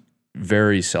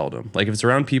very seldom. Like if it's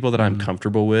around people that I'm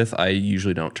comfortable with, I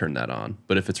usually don't turn that on.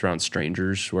 But if it's around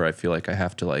strangers where I feel like I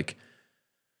have to like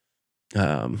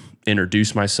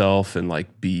introduce myself and like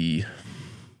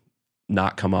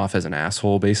not come off as an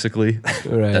asshole, basically.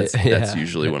 That's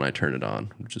usually when I turn it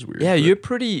on, which is weird. Yeah, you're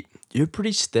pretty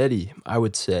steady, I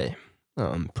would say.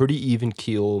 Pretty even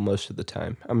keel most of the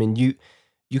time. I mean,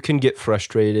 you can get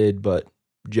frustrated, but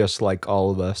just like all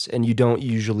of us, and you don't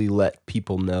usually let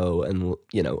people know, and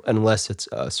you know, unless it's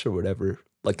us or whatever,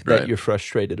 like that you're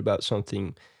frustrated about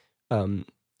something.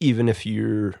 Even if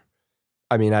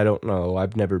I mean, I don't know.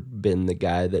 I've never been the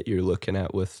guy that you're looking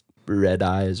at with red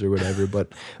eyes or whatever,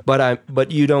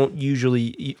 but you don't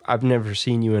usually. I've never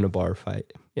seen you in a bar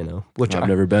fight, you know. Which I've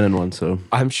never been in one, so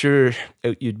I'm sure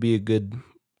you'd be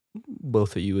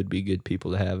both of you would be good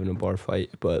people to have in a bar fight.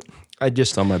 But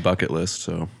it's on my bucket list,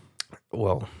 so.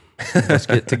 Well, let's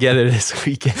get together this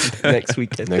weekend, next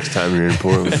weekend. Next time you're in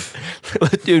Portland.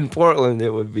 Dude, in Portland,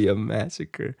 it would be a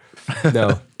massacre.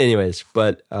 No, anyways,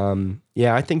 but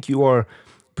yeah, I think you are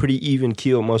pretty even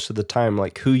keel most of the time.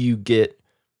 Like who you get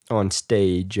on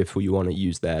stage, if you want to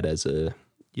use that as a,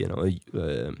 you know,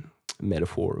 a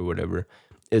metaphor or whatever,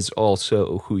 is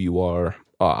also who you are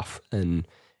off. And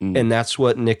that's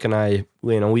what Nick and I,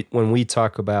 you know, when we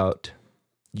talk about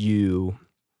you,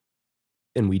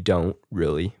 and we don't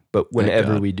really, but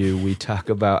whenever we do, we talk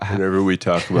about whenever we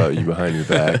talk about you behind your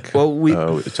back. Well,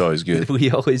 it's always good. We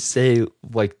always say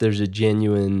like there's a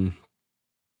genuine,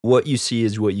 what you see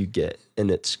is what you get, and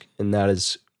that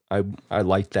is I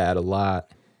like that a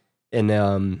lot, and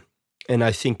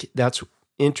I think that's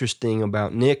interesting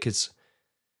about Nick is,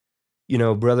 you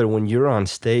know, brother, when you're on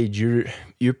stage,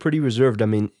 you're pretty reserved. I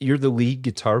mean, you're the lead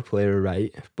guitar player,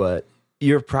 right? But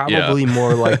you're probably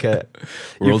more like a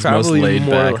world's most laid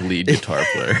back lead guitar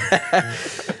player.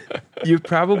 You're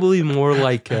probably more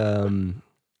like a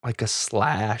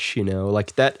Slash, you know,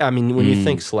 like that. I mean, when you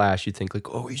think Slash, you think like,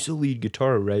 oh, he's a lead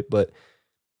guitar, right? But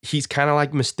he's kind of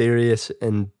like mysterious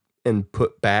and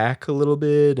put back a little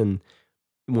bit, and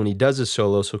when he does his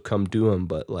solos, he'll come do them,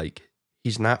 but like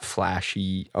he's not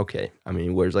flashy. Okay, I mean, he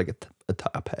wears like a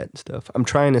top hat and stuff. I'm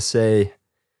trying to say.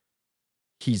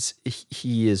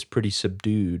 He is pretty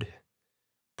subdued,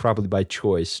 probably by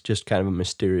choice, just kind of a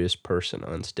mysterious person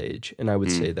on stage. And I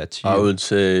would say that's you. I would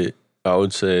say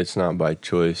it's not by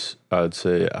choice. I would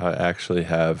say I actually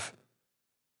have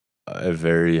a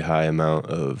very high amount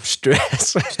of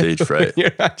Stress. stage fright.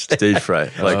 You're on Stage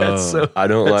fright. Like That's so. I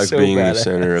don't That's like so being the badass.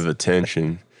 center of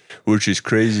attention, which is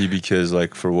crazy because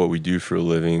like for what we do for a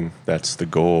living, that's the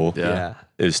goal. Yeah.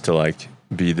 Is to like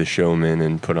be the showman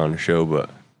and put on a show, but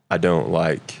I don't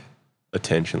like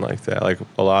attention like that. Like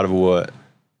a lot of what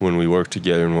when we work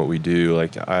together and what we do,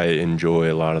 like I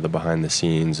enjoy a lot of the behind the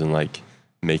scenes and like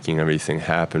making everything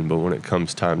happen. But when it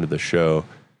comes time to the show,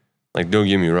 like don't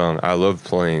get me wrong, I love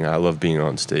playing, I love being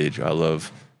on stage, I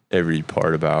love every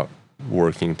part about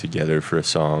working together for a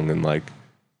song and like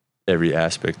every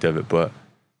aspect of it. But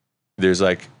there's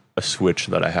like a switch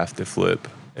that I have to flip.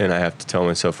 And I have to tell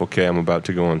myself, okay, I'm about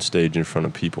to go on stage in front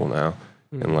of people now,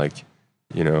 and like,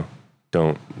 you know,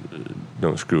 don't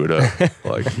screw it up.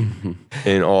 Like,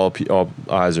 and all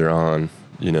eyes are on,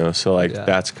 you know. So like,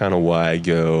 that's kind of why I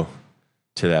go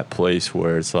to that place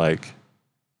where it's like,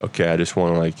 okay, I just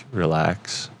want to like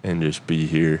relax and just be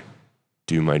here,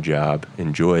 do my job,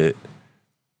 enjoy it.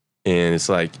 And it's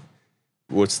like,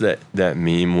 what's that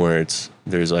meme where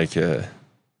there's like I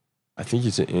think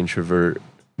it's an introvert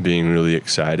being really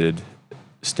excited,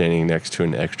 standing next to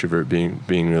an extrovert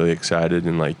being really excited,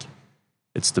 and like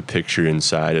it's the picture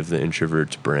inside of the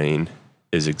introvert's brain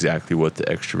is exactly what the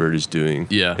extrovert is doing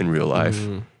in real life.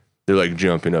 Mm-hmm. They're like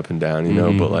jumping up and down, you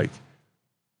know, but like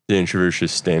the introvert's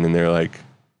just standing there like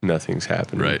nothing's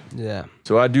happening. Right. Yeah.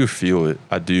 So I do feel it.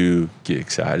 I do get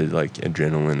excited, like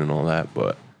adrenaline and all that,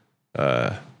 but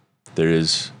there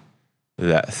is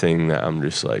that thing that I'm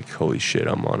just like, holy shit,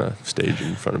 I'm on a stage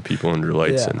in front of people under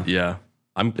lights and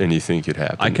anything could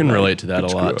happen. I can relate to that a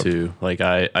lot too. Like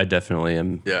I definitely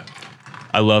am. Yeah.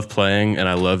 I love playing and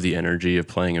I love the energy of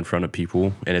playing in front of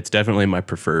people, and it's definitely my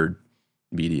preferred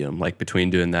medium. Like between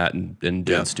doing that and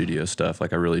doing studio stuff,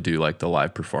 like I really do like the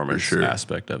live performance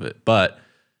aspect of it. But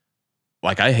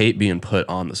like I hate being put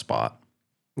on the spot.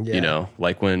 Yeah. You know,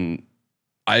 like when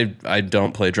I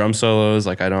don't play drum solos.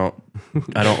 Like I don't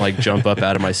like jump up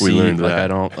out of my seat. Like I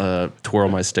don't twirl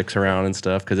my sticks around and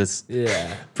stuff. Cause it's,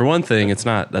 for one thing, that's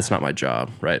not my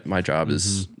job, right? My job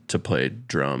is to play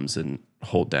drums and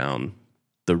hold down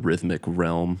the rhythmic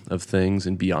realm of things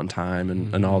and be on time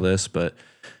and all this. But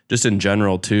just in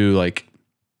general too, like,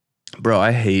 bro,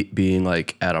 I hate being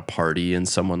like at a party and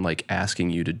someone like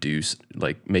asking you to do,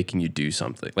 like making you do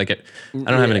something. Like I don't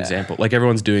have an example. Like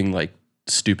everyone's doing like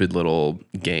stupid little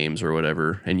games or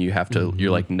whatever, and you have to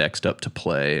you're like next up to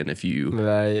play, and if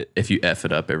you F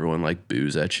it up, everyone like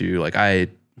boos at you. Like I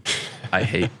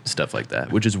hate stuff like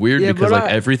that, which is weird because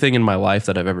like everything in my life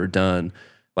that I've ever done,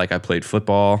 like I played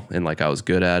football and like I was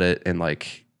good at it, and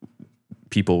like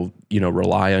people, you know,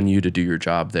 rely on you to do your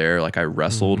job there. Like I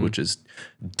wrestled, which is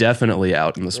definitely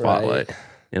out in the spotlight,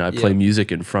 and I play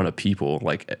music in front of people.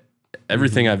 Like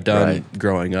everything I've done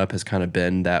growing up has kind of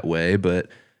been that way, but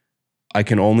I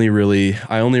only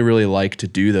really like to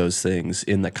do those things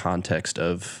in the context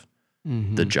of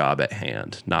the job at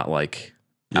hand, not like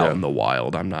out in the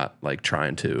wild. I'm not like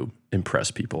trying to impress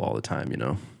people all the time, you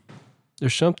know?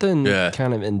 There's something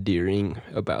kind of endearing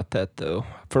about that though.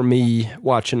 For me,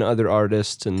 watching other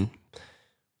artists and,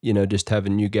 you know, just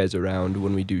having you guys around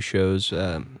when we do shows,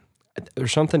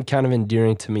 there's something kind of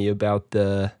endearing to me about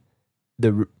the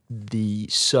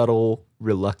subtle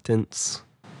reluctance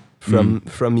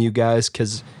from you guys,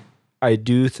 because I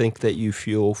do think that you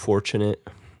feel fortunate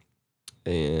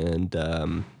and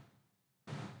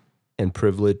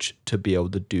privileged to be able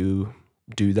to do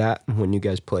that when you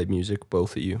guys play music,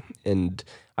 both of you, and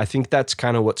I think that's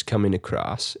kind of what's coming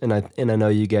across. And I know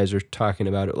you guys are talking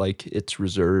about it like it's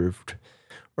reserved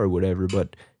or whatever,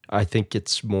 but I think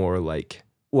it's more like,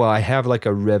 well, I have like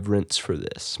a reverence for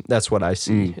this. That's what I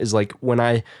see. Is like when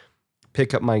I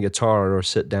pick up my guitar or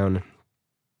sit down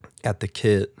at the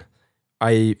kit,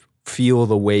 I feel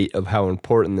the weight of how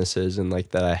important this is, and like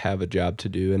that I have a job to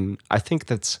do. And I think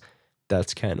that's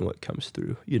kind of what comes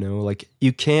through, you know, like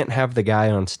you can't have the guy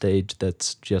on stage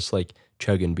that's just like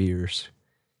chugging beers.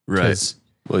 Right.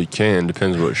 Well, you can,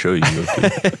 depends what show you go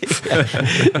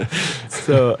to.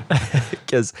 So,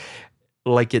 because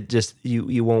like it just,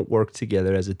 you won't work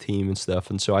together as a team and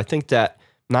stuff. And so I think that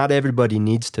not everybody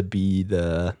needs to be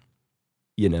the,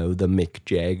 you know, the Mick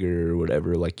Jagger or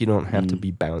whatever. Like you don't have to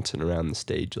be bouncing around the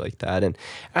stage like that. And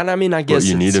I mean, I guess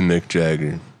you need a Mick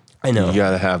Jagger. I know. You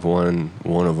got to have one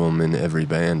of them in every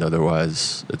band.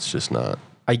 Otherwise, it's just not.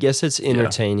 I guess it's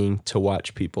entertaining to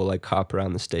watch people like hop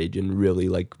around the stage and really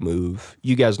like move.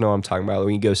 You guys know what I'm talking about.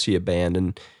 When you go see a band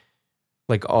and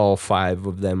like all 5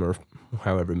 of them or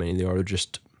however many they are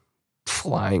just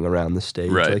flying around the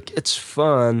stage. Right. Like it's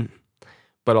fun,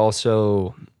 but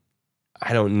also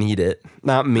I don't need it.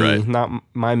 Not me. Right. Not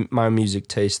my music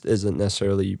taste isn't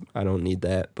necessarily. I don't need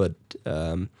that. But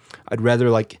I'd rather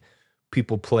like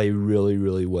people play really,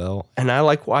 really well, and I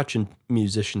like watching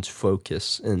musicians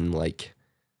focus and like,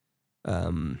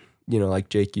 like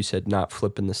Jake, you said, not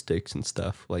flipping the sticks and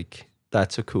stuff. Like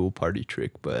that's a cool party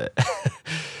trick, but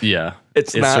Yeah.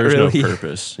 it's It not serves really. no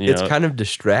purpose. It's kind of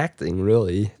distracting,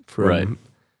 really, from Right.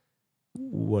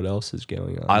 what else is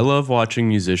going on. I love watching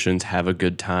musicians have a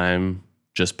good time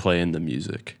just playing the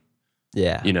music.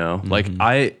 yeah. Like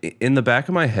in the back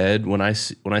of my head, when I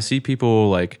see people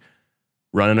like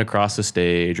running across the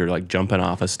stage or like jumping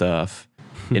off of stuff,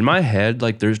 in my head,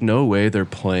 like there's no way they're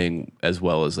playing as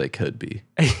well as they could be.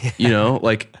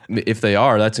 Like if they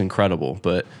are, that's incredible.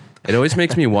 But it always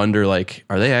makes me wonder, like,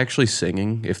 are they actually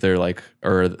singing? If they're like,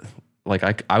 or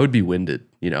like I would be winded.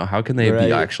 How can they be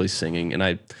Right. actually singing? And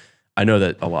I know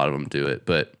that a lot of them do it,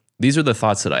 but these are the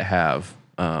thoughts that I have.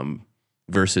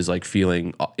 Versus like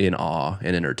feeling in awe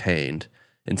and entertained.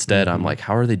 Instead, I'm like,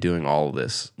 how are they doing all of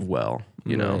this well?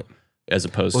 Right. As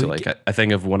opposed Well, to like, I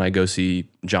think of when I go see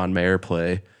John Mayer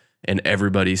play and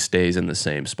everybody stays in the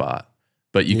same spot,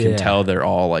 but you can Yeah. tell they're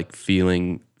all like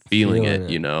feeling Feeling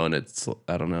it, it. and it's,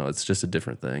 I don't know, it's just a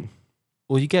different thing.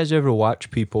 Well, you guys ever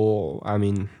watch people,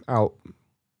 out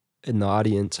in the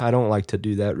audience? I don't like to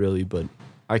do that really, but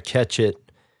I catch it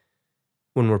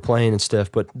when we're playing and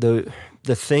stuff. But the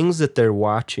things that they're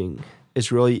watching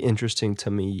is really interesting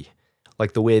to me.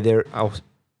 Like the way I'll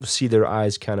see their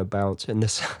eyes kind of bounce. And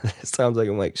this it sounds like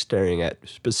I'm like staring at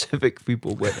specific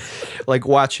people, but like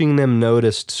watching them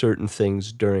notice certain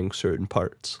things during certain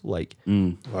parts. Like,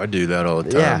 I do that all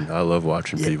the time. I love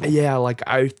watching people. yeah, like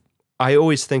I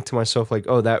always think to myself, like,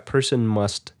 oh, that person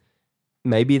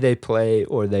maybe they play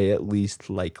or they at least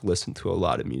like listen to a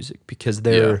lot of music, because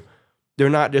they're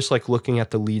not just like looking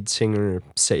at the lead singer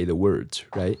say the words,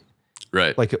 right?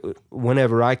 Right. Like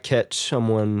whenever I catch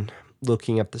someone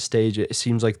looking at the stage, it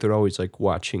seems like they're always like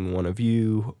watching one of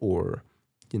you, or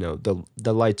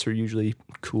the lights are usually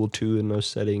cool too in those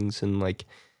settings, and like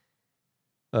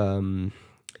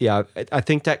I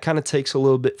think that kind of takes a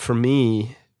little bit for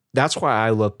me. That's why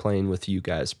I love playing with you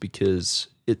guys, because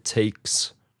it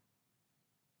takes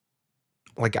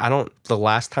like the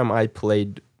last time I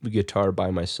played guitar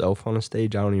by myself on a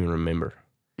stage, I don't even remember.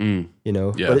 Yeah.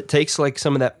 But it takes like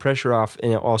some of that pressure off,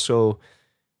 and it also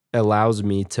allows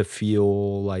me to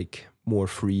feel like more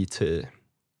free to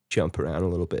jump around a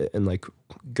little bit and like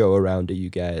go around to you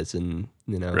guys, and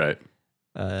Right.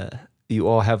 you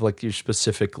all have like your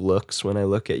specific looks when I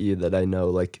look at you that I know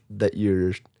like that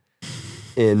you're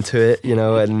into it,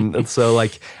 and so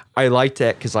like I like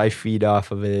that because I feed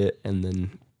off of it, and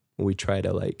then we try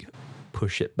to like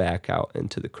push it back out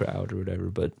into the crowd or whatever.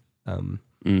 But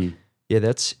yeah,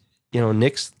 that's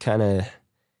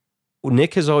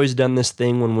Nick has always done this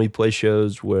thing when we play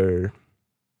shows where,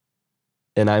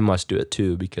 and I must do it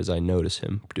too because I notice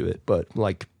him do it, but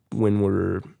like when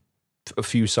we're a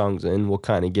few songs in, we'll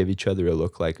kind of give each other a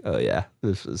look like, oh yeah,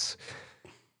 this is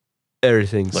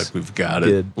everything's Like we've got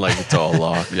good. it. Like it's all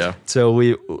locked. Yeah. So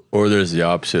Or there's the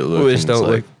opposite look. we and just it's don't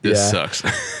like, look. This Yeah. sucks.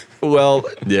 Well,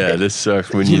 yeah, this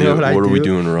sucks. When You know what I what are we do?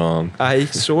 doing wrong? I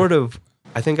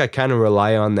think I kind of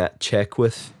rely on that check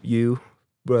with you,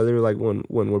 brother, like when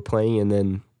we're playing, and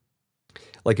then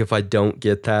like if I don't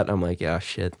get that, I'm like, yeah,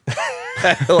 shit.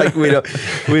 Like we don't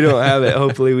have it.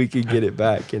 Hopefully we can get it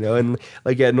back, and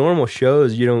like at normal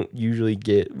shows, you don't usually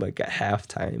get like a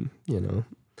halftime,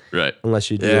 Right. unless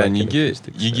you do. Yeah, like and you an get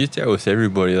acoustic set. that with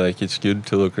everybody. Like it's good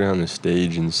to look around the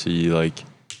stage and see like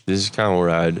this is kind of where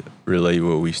I'd relate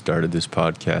what we started this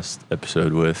podcast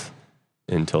episode with,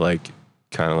 into like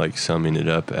kind of like summing it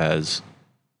up as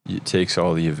it takes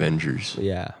all the Avengers.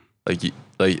 Yeah. Like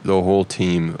the whole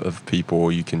team of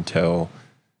people, you can tell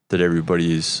that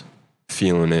everybody's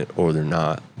feeling it or they're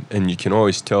not. And you can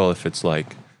always tell if it's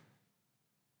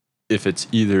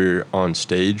either on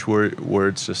stage where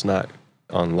it's just not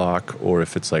on lock, or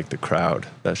if it's like the crowd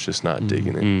that's just not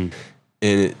digging it.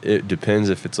 And it depends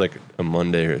if it's like a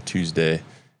Monday or a Tuesday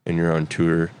and you're on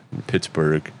tour in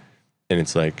Pittsburgh, and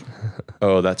it's like,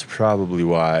 oh, that's probably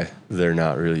why they're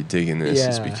not really digging this,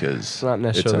 is Yeah, because it's not it's a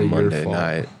necessarily your Monday fault.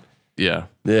 night. Yeah.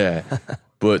 Yeah.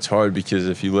 But it's hard because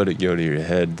if you let it go to your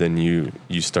head, then you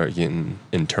start getting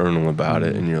internal about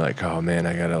it, and you're like, oh man,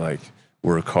 I gotta like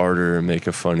work harder and make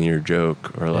a funnier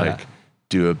joke, or like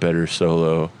do a better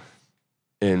solo.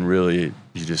 And really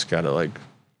you just gotta like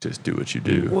just do what you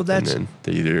do. Well, that's- and then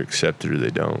they either accept it or they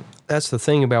don't. That's the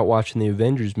thing about watching the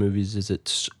Avengers movies, is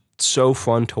it's so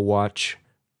fun to watch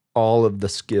all of the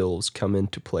skills come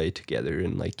into play together.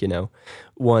 And like,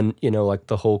 one, like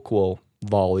the Hulk will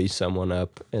volley someone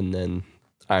up, and then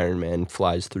Iron Man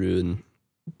flies through and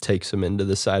takes him into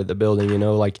the side of the building. You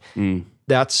know, like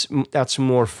that's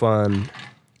more fun.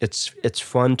 It's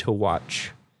fun to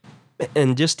watch,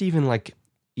 and just even like,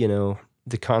 you know,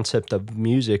 the concept of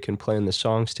music and playing the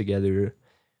songs together.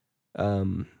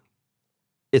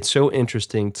 It's so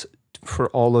interesting for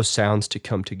all those sounds to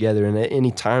come together. And at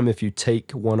any time, if you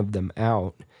take one of them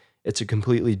out, it's a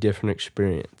completely different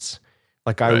experience.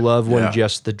 Like I love when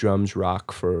just the drums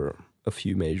rock for a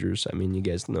few measures. I mean, you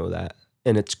guys know that.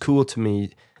 And it's cool to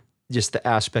me, just the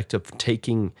aspect of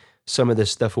taking some of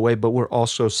this stuff away, but we're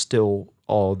also still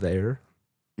all there,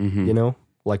 you know?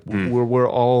 Like we're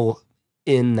all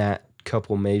in that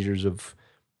couple measures of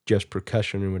just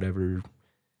percussion or whatever.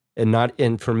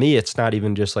 And for me, it's not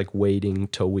even just like waiting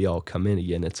till we all come in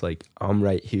again. It's like, I'm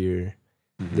right here.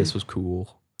 This was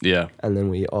cool. Yeah. And then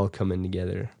we all come in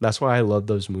together. That's why I love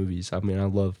those movies. I mean, I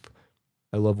love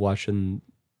watching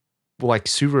like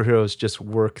superheroes just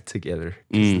work together.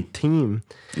 The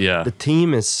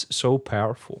team is so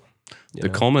powerful. The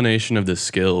culmination of the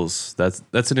skills,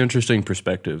 that's an interesting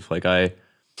perspective. Like I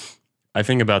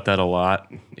think about that a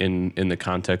lot in the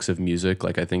context of music.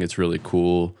 Like I think it's really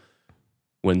cool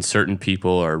when certain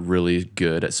people are really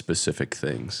good at specific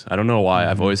things. I don't know why.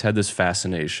 I've always had this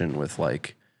fascination with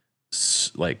like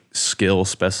skill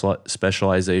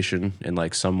specialization and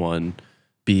like someone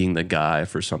being the guy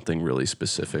for something really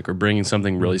specific or bringing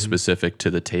something really specific to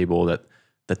the table that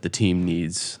the team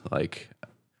needs. Like,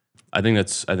 I think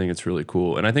it's really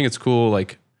cool. And I think it's cool.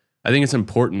 Like, I think it's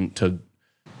important to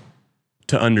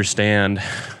understand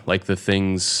like the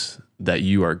things that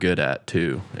you are good at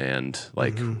too, and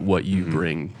like what you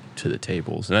bring to the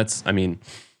tables. And that's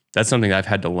something I've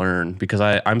had to learn because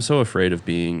I'm so afraid of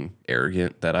being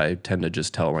arrogant that I tend to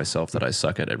just tell myself that I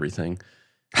suck at everything,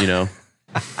 you know?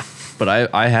 But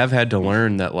I have had to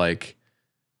learn that like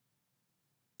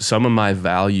some of my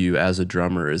value as a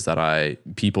drummer is that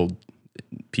people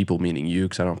meaning you,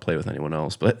 because I don't play with anyone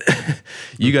else, but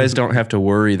you guys don't have to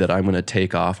worry that I'm going to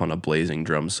take off on a blazing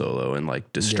drum solo and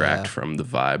like distract from the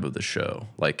vibe of the show.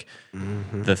 Like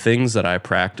the things that I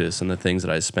practice and the things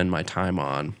that I spend my time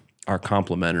on are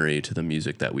complementary to the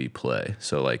music that we play.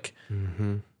 So like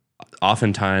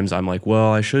oftentimes I'm like,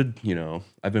 well, I should, you know,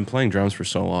 I've been playing drums for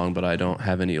so long, but I don't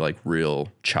have any like real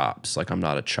chops. Like I'm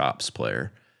not a chops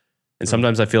player. And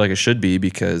sometimes I feel like I should be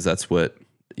because that's what,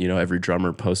 you know, every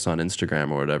drummer posts on Instagram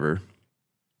or whatever.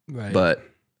 Right. But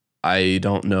I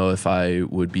don't know if I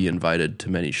would be invited to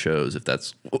many shows if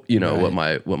that's, you know, what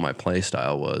my play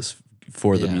style was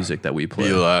for the music that we play.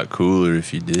 Be a lot cooler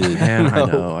if you did. Man, I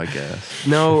know, I guess.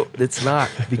 No, it's not,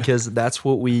 because that's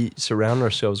what we surround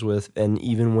ourselves with. And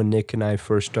even when Nick and I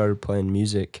first started playing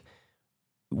music,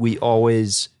 we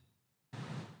always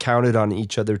counted on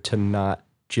each other to not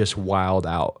just wild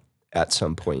out at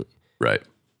some point. Right.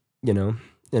 You know?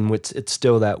 And it's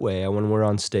still that way. When we're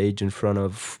on stage in front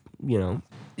of, you know,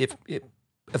 if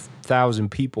 1,000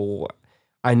 people,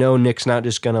 I know Nick's not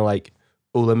just gonna like,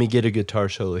 oh, let me get a guitar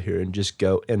solo here and just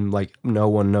go, and like no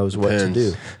one knows what to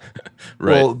do.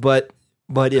 Right. Well, but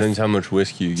depends how much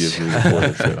whiskey you give me before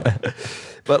the show.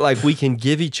 But like we can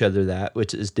give each other that,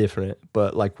 which is different.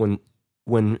 But like when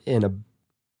in a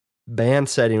band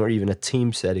setting or even a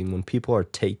team setting, when people are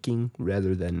taking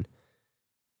rather than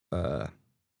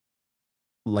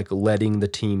like letting the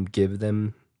team give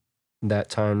them that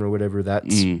time or whatever,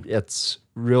 it's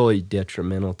really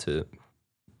detrimental to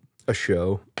a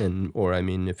show. Or I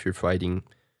mean, if you're fighting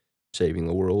saving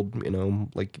the world, you know,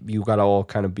 like you gotta all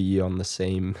kind of be on the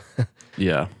same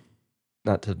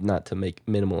not to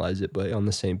minimalize it, but on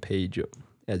the same page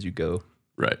as you go.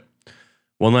 Right.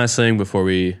 One last thing before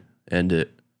we end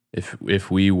it.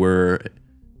 If we were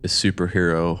a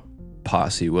superhero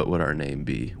posse, what would our name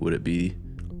be? Would it be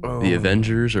the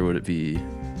Avengers, or would it be...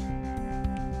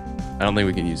 I don't think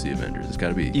we can use the Avengers. It's got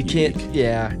to be You unique. can't,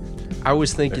 yeah. I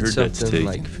was thinking that's something taken.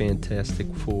 like Fantastic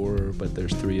Four, but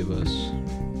there's 3 of us.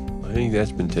 I think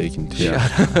that's been taken too. Yeah.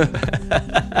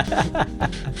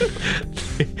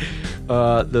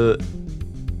 The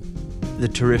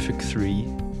Terrific 3.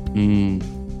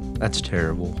 That's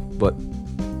terrible, but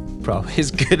probably as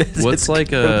good as What's it's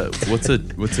like gonna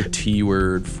what's a T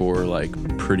word for like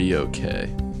pretty okay?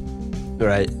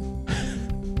 right.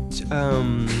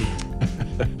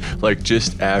 Like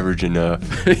just average enough,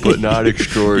 but not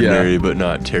extraordinary, but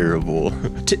not terrible.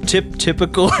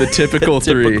 Typical. The typical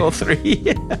 3. Typical 3.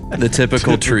 The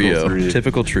typical trio. three.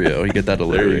 Typical trio. You get that There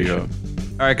alliteration. you go.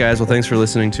 All right, guys. Well, thanks for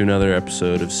listening to another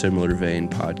episode of Similar Vein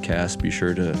Podcast. Be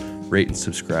sure to rate and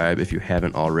subscribe if you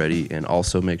haven't already. And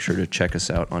also make sure to check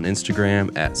us out on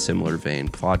Instagram at Similar Vein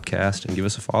Podcast and give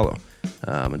us a follow.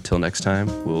 Until next time,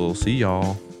 we'll see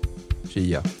y'all. See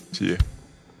ya. See ya.